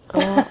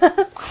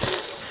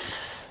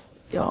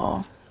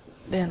 Ja.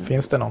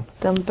 Finns det någon?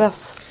 Den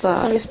bästa.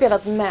 Som vi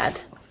spelat med.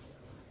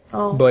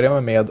 Ja.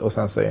 Börja med och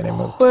sen säger ni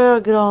mot.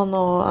 Sjögran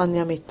och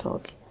Anja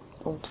Mittag.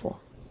 De två.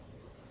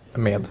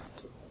 Med.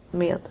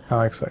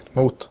 Ja, exakt.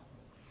 Mot.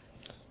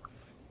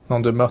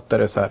 Någon du mötte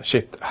det så här,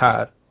 shit,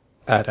 här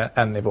är det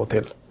en nivå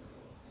till.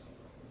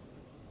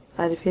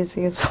 Nej, det finns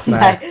ingen sån.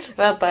 Nej.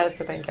 Vänta, jag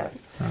ska tänka.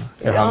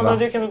 Ja,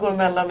 du kan väl gå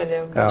emellan med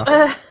det.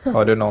 Ja.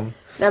 Har du någon?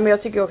 Nej, men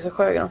jag tycker också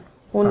Sjögran.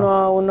 Hon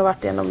har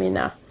varit en av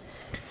mina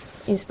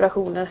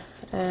inspirationer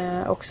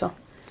också.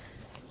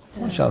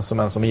 Hon känns som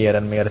en som ger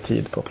en mer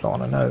tid på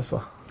planen, är det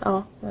så?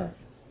 Ja.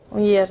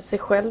 Hon ger sig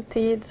själv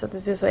tid så att det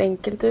ser så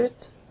enkelt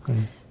ut.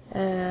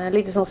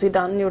 Lite som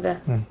Zidane gjorde.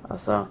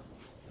 Alltså,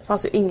 det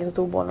fanns ju ingen som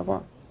tog bollen på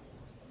honom.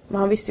 Men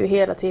han visste ju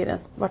hela tiden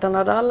vart han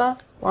hade alla,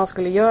 vad han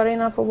skulle göra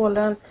innan han får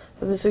bollen.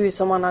 Så att det såg ut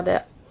som han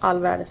hade all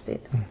världens tid.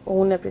 Och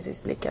hon är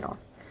precis likadan.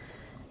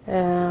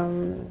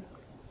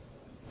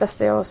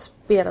 Bästa jag har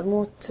spelat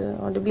mot,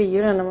 och det blir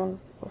ju det när man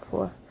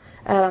får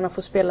äran att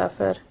få spela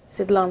för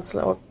sitt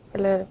landslag.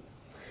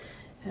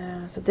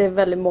 Så det är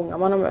väldigt många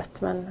man har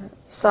mött. Men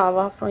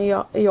Sava från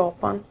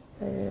Japan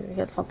är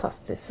helt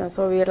fantastiskt. Sen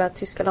så har vi hela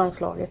tyska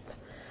landslaget.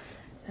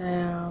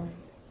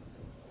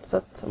 Så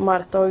att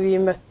Marta har vi ju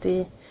mött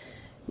i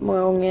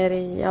många gånger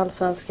i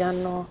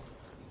Allsvenskan.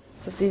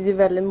 Så det är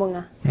väldigt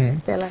många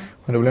spelare.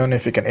 Men då blir jag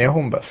nyfiken, är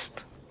hon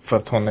bäst? För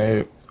att hon är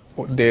ju,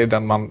 det är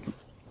den man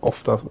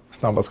ofta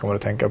snabbast kommer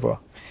att tänka på.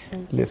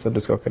 Lisa,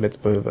 du skakar lite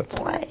på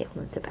huvudet. Nej,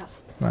 hon är inte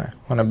bäst. Nej,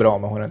 hon är bra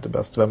men hon är inte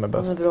bäst. Vem är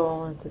bäst? Hon är bra,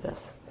 hon är inte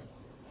bäst.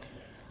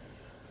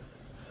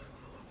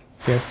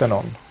 Finns det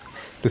någon?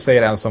 Du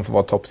säger en som får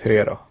vara topp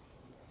 3 då.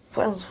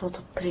 På en som får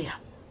topp 3.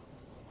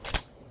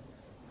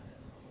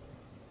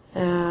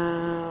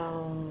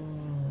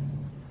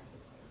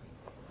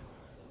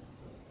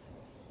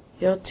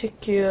 Jag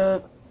tycker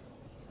ju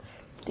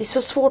det är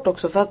så svårt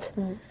också för att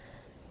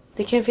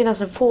det kan ju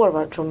finnas en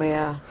forward som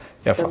är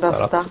den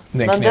bästa.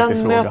 Men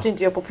den möter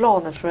inte jag på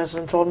planen eftersom jag är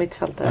central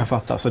mittfältare. Jag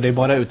fattar, så det är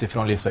bara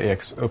utifrån Lisa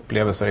Eks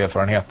upplevelser och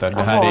erfarenheter.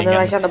 Det här är ingen...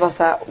 man känner bara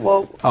så här,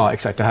 wow. Ja,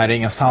 exakt. Det här är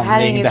ingen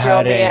sanning. Det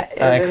här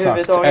är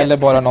exakt. Eller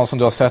bara någon som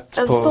du har sett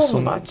en på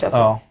sån match alltså.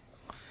 Ja.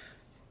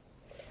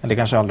 Men det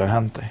kanske aldrig har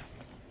hänt dig.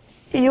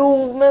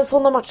 Jo, men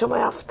sådana matcher har man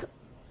haft.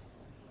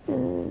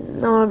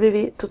 När man har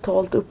blivit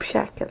totalt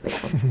uppkäkad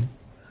liksom.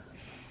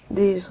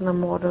 Det är ju sådana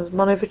mardrömmar.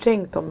 Man har ju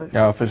förträngt dem.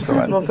 Jag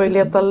förstår. Man får ju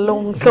leta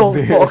långt bak.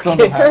 Det är som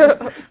de här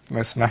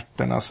med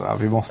smärtorna så.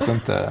 Vi måste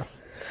inte...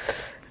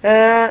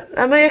 Nej,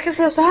 men jag kan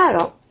säga så här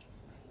då.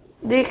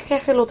 Det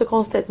kanske låter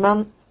konstigt,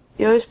 men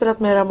jag har ju spelat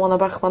med Ramona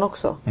Bachmann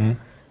också. Men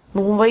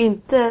hon var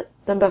inte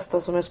den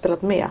bästa som jag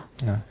spelat med.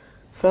 Nej.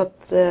 För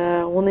att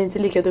hon är inte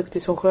lika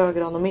duktig som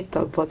Sjögran och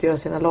Mittag på att göra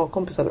sina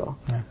lagkompisar bra.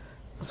 Nej.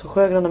 Alltså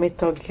Sjögran och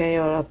Mittag kan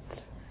göra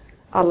att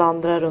alla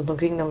andra runt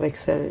omkring dem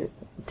växer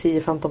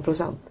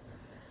 10-15%.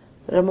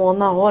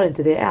 Ramona har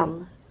inte det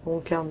än.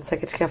 Hon kan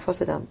säkert skaffa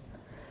sig den.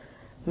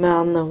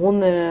 Men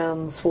hon är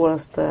den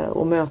svåraste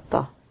att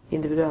möta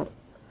individuellt.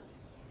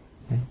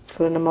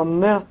 För när man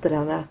möter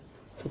henne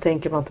så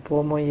tänker man inte på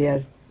om hon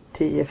ger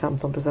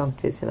 10-15%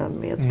 till sina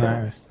medspelare.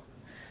 Nej, visst.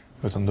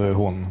 Utan då är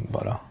hon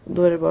bara...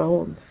 Då är det bara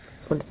hon.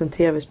 Som en liten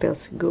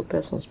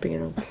tv-spelsgubbe som springer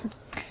runt.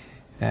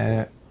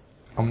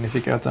 Om ni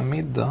fick äta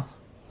middag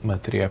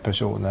med 3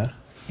 personer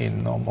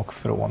inom och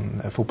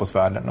från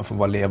fotbollsvärlden. De får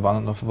vara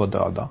levande, de får vara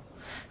döda.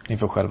 Ni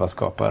får själva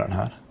skapa den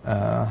här.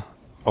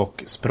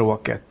 Och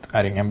språket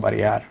är ingen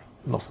barriär.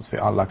 Låtsas vi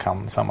alla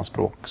kan samma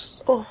språk.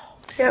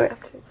 Jag vet.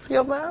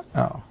 Jag med.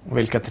 Ja. Och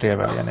vilka 3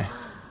 väljer ni?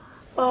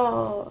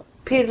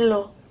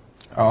 Pirlo.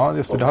 Ja,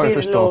 just det. Det har jag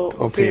förstått.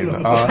 Och Pirlo.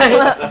 Ja,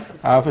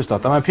 jag har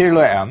förstått. Ja, men Pirlo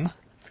är en.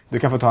 Du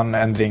kan få ta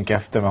en drink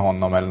efter med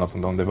honom eller något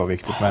sånt om det var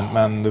viktigt.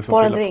 Men du får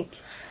bara fylla. en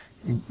drink.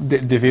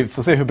 Vi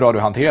får se hur bra du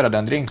hanterar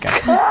den drinken.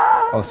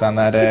 Och sen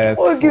är det...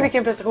 Åh gud,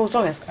 vilken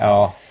prestationsångest.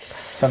 Ja,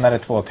 sen är det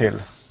 2 till.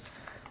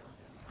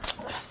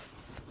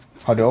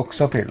 Har du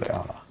också piller,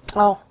 Johanna?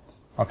 Ja.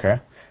 Okej.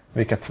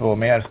 Vilka 2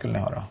 mer skulle ni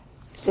ha då?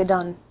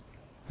 Zidane.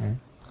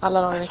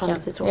 Alla dagar i Fan, veckan.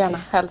 lite tråkigt.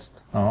 Gärna,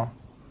 helst. Ja.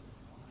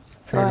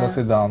 Pirlo,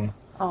 Zidane,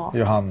 Ja.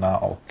 Johanna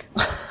och...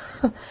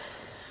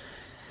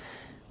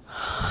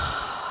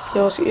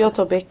 Jag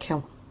tar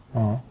Beckham.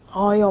 Ja,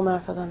 Ja, jag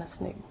med för att den är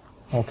snygg.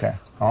 okej.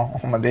 Ja,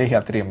 men det är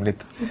helt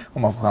rimligt.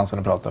 Om man får chansen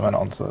att prata med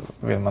någon så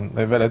vill man...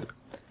 Det är väldigt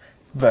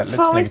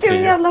Fan snygg vilken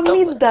trio. jävla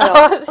middag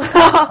då.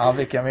 Ja,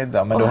 vilken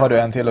middag. Men då har du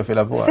en till att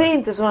fylla på. Säg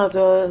inte så att du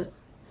har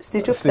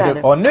styrt upp det här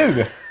nu. Och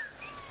nu!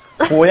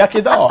 Påjak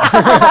idag!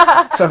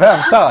 Så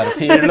väntar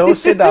Pirlo,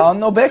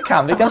 Zidane och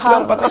Beckham. Vilken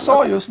slump att jag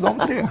sa just de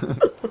 3.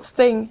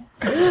 Stäng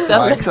Ja,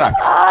 stället. exakt.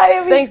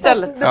 Jag Stäng visste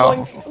stället. det var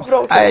en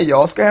bra kväll. Nej,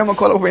 jag ska hem och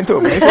kolla på min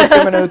tumme i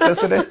 40 minuter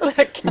så det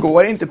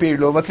går inte,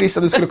 Pirlo. Vad trist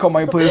att du skulle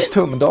komma in på just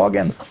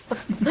tumdagen.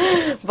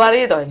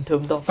 Varje dag en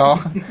tumdag. Ja,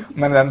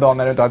 men den dagen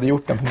när du inte hade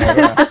gjort den på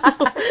morgonen.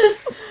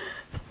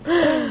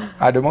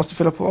 Nej, du måste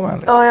fylla på med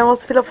en. Ja, jag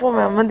måste fylla på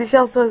med, men det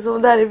känns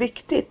som det här är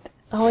viktigt.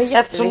 Ja,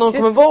 Eftersom de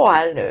kommer vara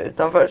här nu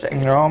utanför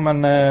sig. Ja,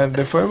 men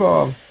det får ju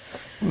vara... Om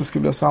du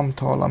skulle vilja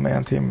samtala med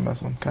en timme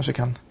som kanske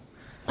kan...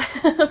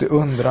 Du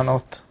undrar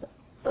något.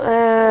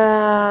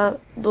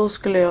 Då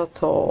skulle jag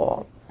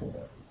ta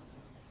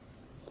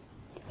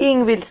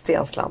Ingvild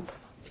Stensland.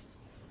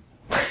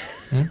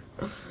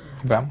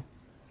 Vem?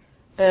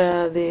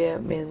 Det är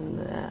min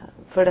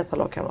för detta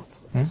lagkamrat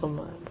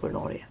som bor i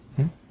Norge.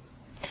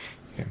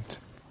 Grymt.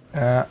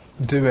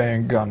 Du är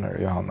en gunner,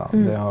 Johanna.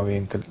 Det har vi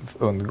inte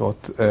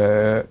undgått.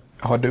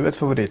 Har du ett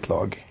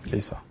favoritlag,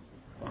 Lisa?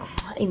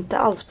 Inte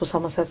alls på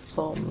samma sätt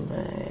som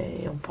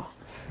Jompa.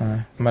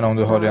 Nej. Men om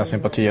du har dina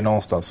sympatier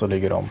någonstans så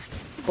ligger de...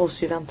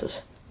 Hos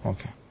Juventus.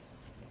 Okej.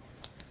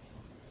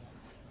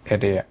 Är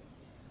det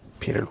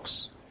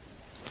Pirlos?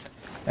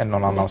 Är det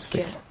någon annans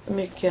fel?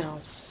 Mycket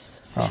hans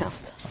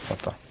förtjänst. Jag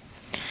fattar.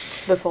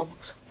 Buffon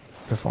också.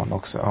 Buffon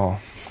också, ja.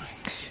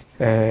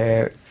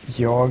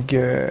 Jag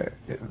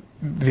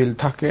vill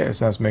tacka er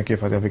så hemskt mycket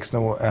för att jag fick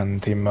sno en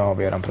timme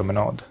av er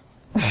promenad.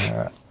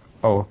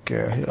 Och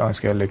jag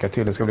önskar er lycka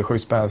till. Det ska bli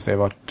sjukt spännande att se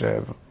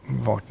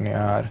vart ni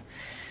är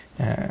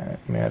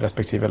med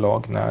respektive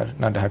lag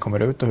när det här kommer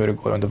ut och hur det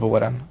går under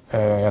våren.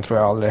 Jag tror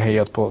jag aldrig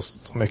hejat på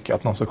så mycket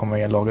att någon ska komma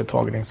i en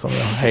laguttagning som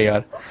jag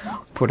hejar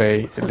på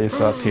dig,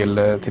 Lisa,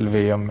 till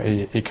VM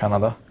i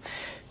Kanada.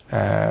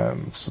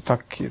 Så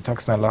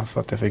tack snälla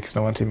för att jag fick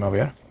sno en timme av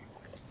er.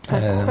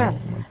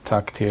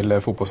 Tack till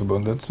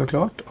Fotbollsförbundet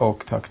såklart,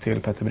 och tack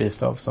till Petter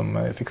Bristav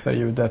som fixar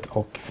ljudet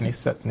och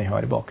fnisset ni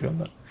hör i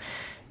bakgrunden.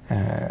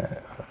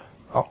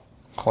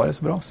 Ha det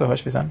så bra, så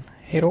hörs vi sen.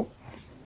 Hej då!